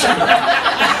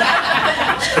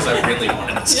 Because I really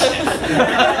wanted this kit.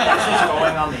 This is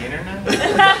going on the internet?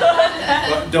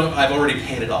 But I've already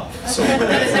paid it off. So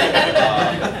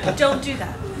Don't do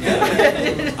that.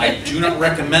 yeah, I do not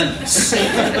recommend this.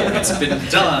 It's been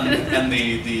done, and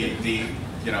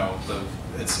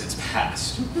it's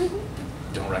passed.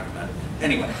 Don't recommend it.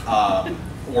 Anyway,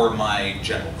 or my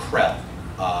General Krell,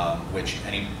 which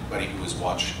anybody who has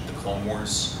watched the Clone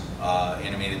Wars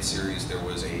animated series, there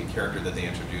was a character that they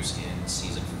introduced in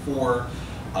season 4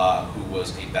 who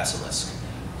was a basilisk.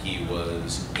 He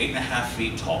was 8.5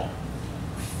 feet tall,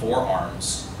 4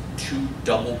 arms, 2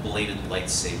 double-bladed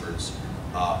lightsabers,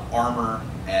 armor,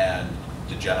 and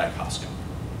the Jedi costume.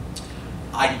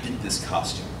 I did this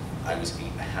costume. I was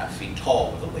 8.5 feet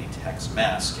tall with a latex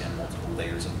mask and multiple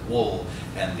layers of wool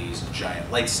and these giant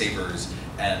lightsabers,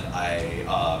 and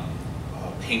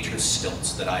painter's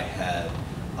stilts that I had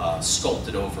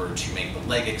sculpted over to make the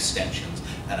leg extensions,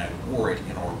 and I wore it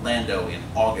in Orlando in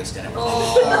August, and it was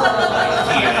horrible.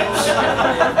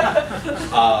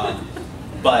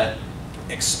 But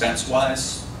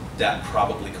expense-wise, that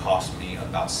probably cost me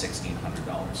about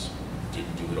 $1,600.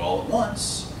 Didn't do it all at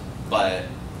once, but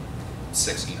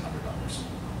 $1,600.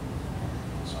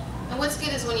 So. And what's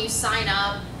good is when you sign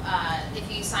up,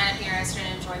 if you sign up and you're interested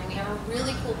in joining, we have a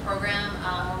really cool program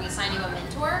where we assign you a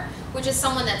mentor, which is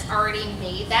someone that's already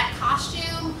made that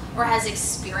costume or has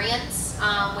experience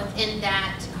within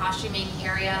that costuming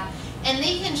area. And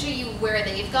they can show you where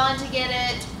they've gone to get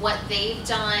it, what they've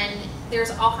done.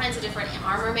 There's all kinds of different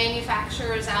armor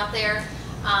manufacturers out there.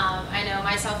 I know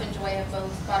myself and Joy have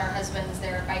both got our husbands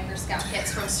their Biker Scout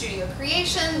kits from Studio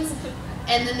Creations.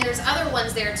 And then there's other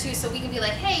ones there too, so we can be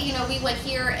like, hey, we went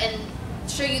here and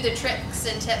show you the tricks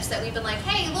and tips that we've been like,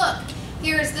 hey, look,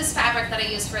 here's this fabric that I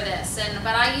use for this,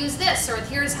 but I use this, or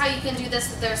here's how you can do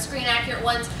this, they're screen accurate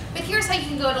ones, but here's how you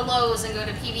can go to Lowe's and go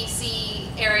to PVC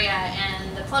area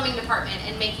and the plumbing department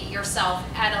and make it yourself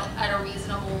at a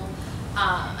reasonable,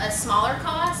 a smaller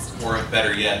cost. Or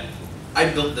better yet, I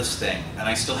built this thing, and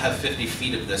I still have 50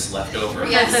 feet of this left over.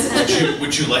 Yes.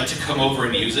 Would you like to come over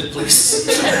and use it, please?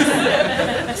 So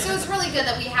it's really good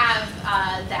that we have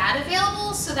that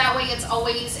available, so that way it's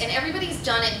always, and everybody's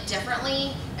done it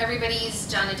differently, everybody's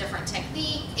done a different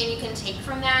technique, and you can take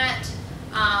from that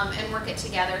and work it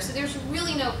together. So there's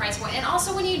really no price point. And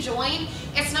also when you join,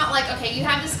 it's not like, okay, you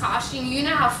have this costume, you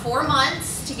now have 4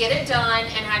 months to get it done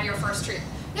and have your first troop.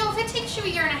 No, if it takes you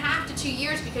 1.5 to 2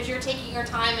 years because you're taking your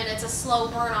time and it's a slow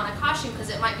burn on a costume because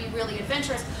it might be really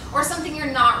adventurous or something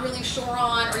you're not really sure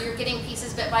on or you're getting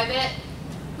pieces bit by bit,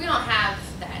 we don't have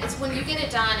that. It's when you get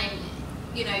it done and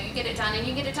you get it done and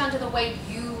you get it done to the way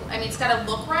it's got to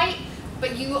look right,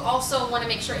 but you also want to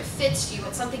make sure it fits you.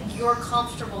 It's something you're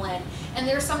comfortable in. And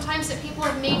there's sometimes that people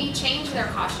have maybe changed their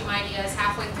costume ideas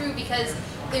halfway through because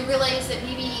they realize that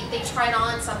maybe they tried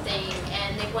on something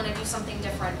and they want to do something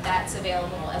different. That's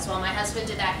available as well. My husband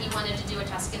did that. He wanted to do a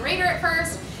Tusken Raider at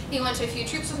first. He went to a few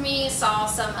troops with me, saw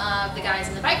some of the guys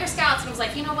in the Biker Scouts, and was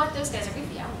like, you know what, those guys are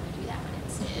goofy. I want to do that one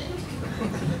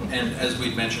instead. And as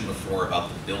we've mentioned before about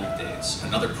the build days,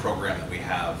 another program that we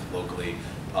have locally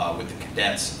with the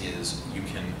cadets is you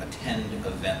can attend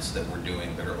events that we're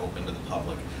doing that are open to the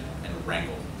public and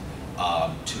wrangle.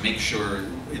 To make sure,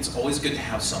 it's always good to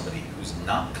have somebody who's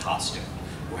not costumed,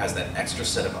 who has that extra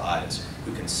set of eyes,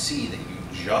 who can see that you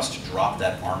just dropped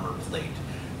that armor plate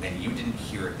and you didn't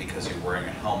hear it because you're wearing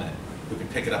a helmet, who can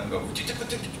pick it up and go, would you get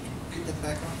that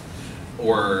back on?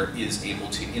 Or is able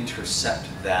to intercept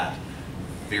that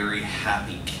very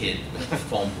happy kid with the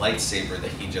foam lightsaber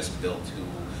that he just built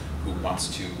who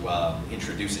wants to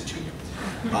introduce it to you.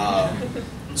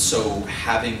 So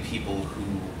having people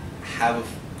who have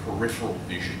peripheral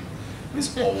vision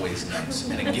is always nice,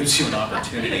 and it gives you an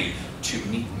opportunity to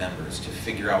meet members, to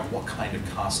figure out what kind of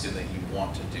costume that you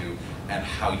want to do and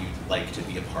how you'd like to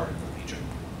be a part of the Legion.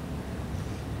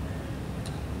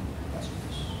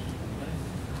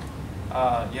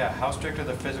 Yeah, how strict are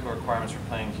the physical requirements for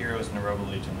playing heroes in the Rebel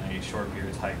Legion, i.e. short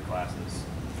beards, height, glasses,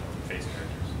 face characters?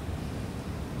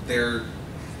 Their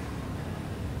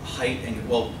height and,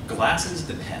 well, glasses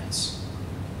depends.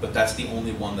 But that's the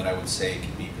only one that I would say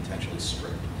can be potentially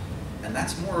strict. And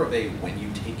that's more of a when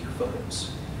you take your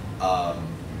photos.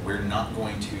 We're not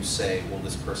going to say, well,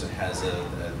 this person has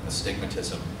a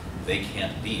astigmatism, they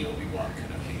can't be Obi-Wan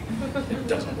Kenobi. It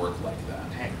doesn't work like that.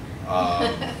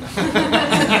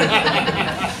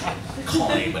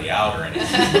 Call anybody out or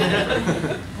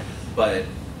anything. But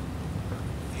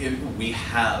we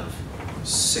have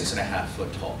 6.5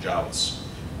 foot tall Jawas.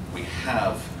 We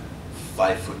have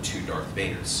 5'2" Darth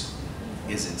Vaders.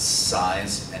 Is it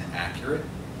size and accurate?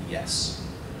 Yes.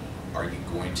 Are you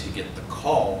going to get the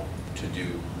call to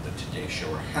do the Today Show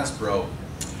or Hasbro?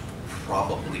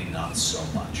 Probably not so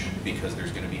much, because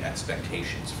there's going to be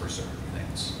expectations for certain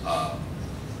things.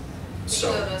 If you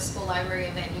go to a school library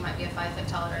event, you might be a 5 foot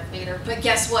tall Darth Vader, but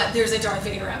guess what? There's a Darth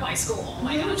Vader at my school. Oh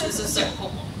my gosh, this is so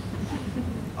cool.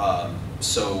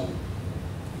 So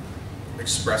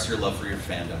express your love for your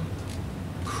fandom.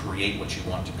 Create what you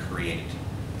want to create.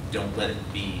 Don't let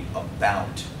it be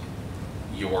about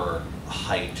your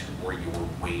height or your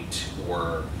weight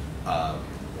or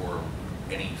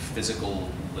any physical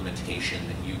limitation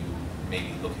that you may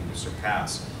be looking to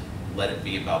surpass. Let it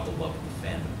be about the love of the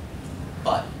fandom.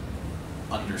 But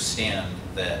understand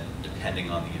that depending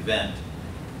on the event,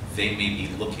 they may be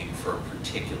looking for a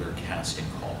particular casting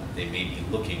call. They may be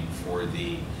looking for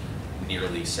the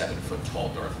nearly 7 foot tall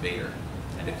Darth Vader.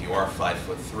 And if you are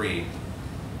 5'3",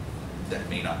 that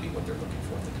may not be what they're looking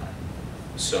for at the time.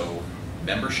 So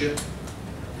membership,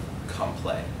 come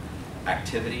play.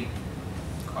 Activity,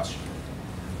 question.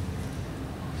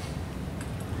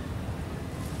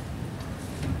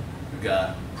 We've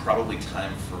got probably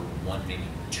time for one, maybe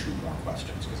two more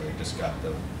questions, because I just got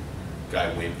the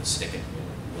guy wave the stick at me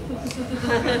a little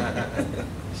while.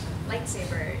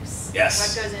 Lightsabers.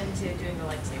 Yes. What goes into doing the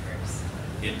lightsabers?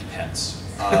 It depends.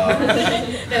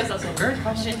 That was also a great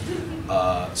question.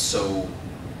 So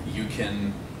you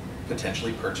can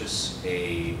potentially purchase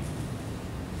a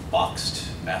boxed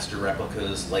Master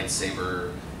Replicas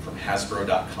lightsaber from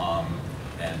Hasbro.com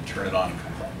and turn it on and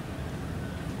come play.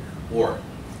 Or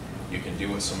you can do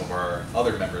what some of our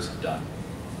other members have done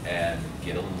and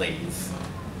get a lathe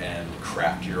and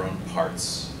craft your own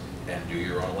parts and do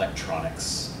your own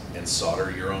electronics and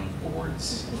solder your own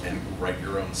boards and write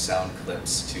your own sound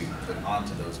clips to put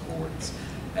onto those boards.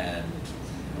 And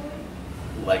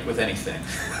like with anything,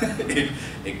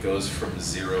 it goes from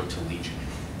 0 to legion.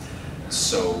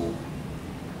 So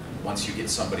once you get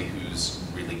somebody who's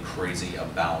really crazy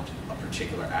about a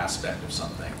particular aspect of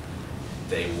something,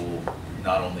 they will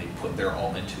not only put their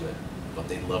all into it, but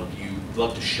they love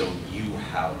to show you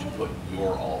how to put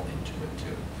your all into it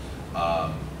too.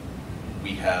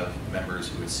 We have members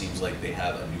who it seems like they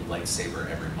have a new lightsaber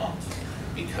every month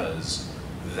because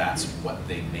that's what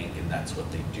they make and that's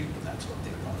what they do and that's what they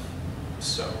love.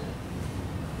 So,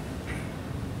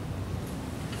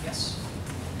 yes.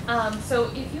 So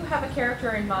if you have a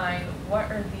character in mind, what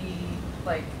are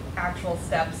the actual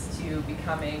steps to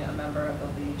becoming a member of the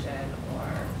Legion or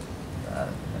the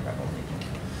Rebel Legion?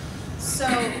 So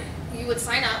you would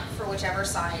sign up for whichever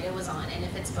side it was on, and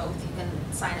if it's both, you can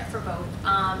sign up for both.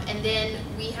 And then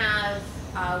we have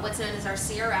what's known as our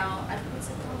CRL. I don't know what's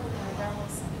it called.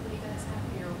 What do you guys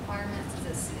have for your requirements?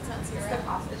 It's not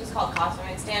CRL. It's just called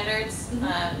costuming standards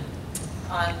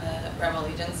on the Rebel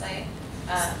Legion site.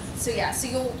 So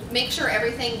you'll make sure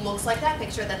everything looks like that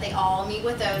picture, that they all meet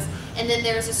with those, and then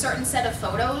there's a certain set of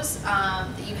photos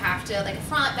that you have to, like a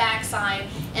front, back, side,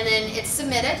 and then it's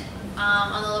submitted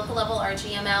on the local level. Our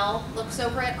GML looks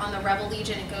over it. On the Rebel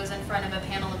Legion, it goes in front of a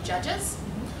panel of judges,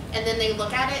 and then they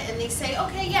look at it and they say,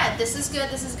 okay, yeah, this is good,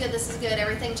 this is good, this is good,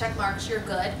 everything check marks, you're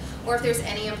good. Or if there's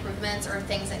any improvements or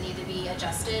things that need to be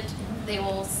adjusted, they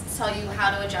will tell you how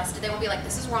to adjust it. They won't be like,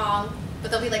 this is wrong,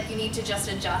 but they'll be like, you need to just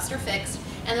adjust or fix.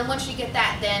 And then once you get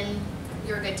that, then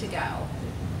you're good to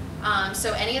go.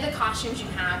 So any of the costumes you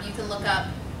have, you can look up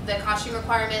the costume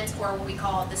requirements, or what we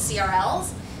call the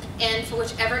CRLs. And for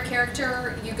whichever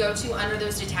character you go to under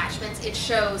those detachments, it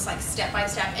shows like step by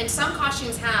step. And some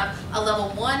costumes have a level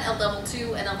 1, a level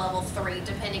 2, and a level 3,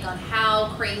 depending on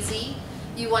how crazy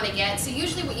you want to get. So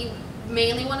usually what you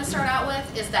mainly want to start out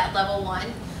with is that level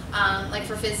 1. Like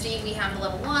for FISD, we have the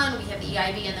level 1, we have the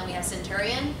EIB, and then we have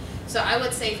Centurion. So I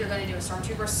would say if you're going to do a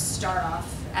Stormtrooper, start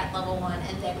off at level 1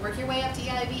 and then work your way up to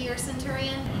EIB or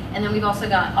Centurion. And then we've also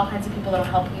got all kinds of people that will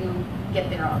help you get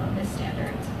there on this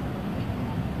standard.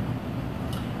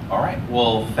 All right,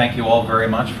 well, thank you all very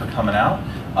much for coming out.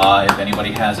 If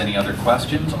anybody has any other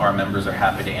questions, our members are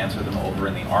happy to answer them over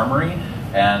in the Armory,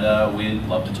 and we'd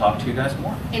love to talk to you guys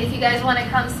more. And if you guys want to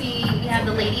come see, we have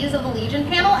the Ladies of the Legion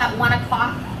panel at 1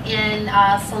 o'clock in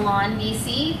Salon,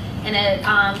 BC, and it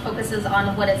focuses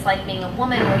on what it's like being a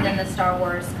woman within the Star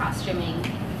Wars costuming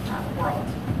world.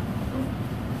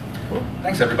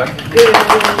 Thanks, everybody.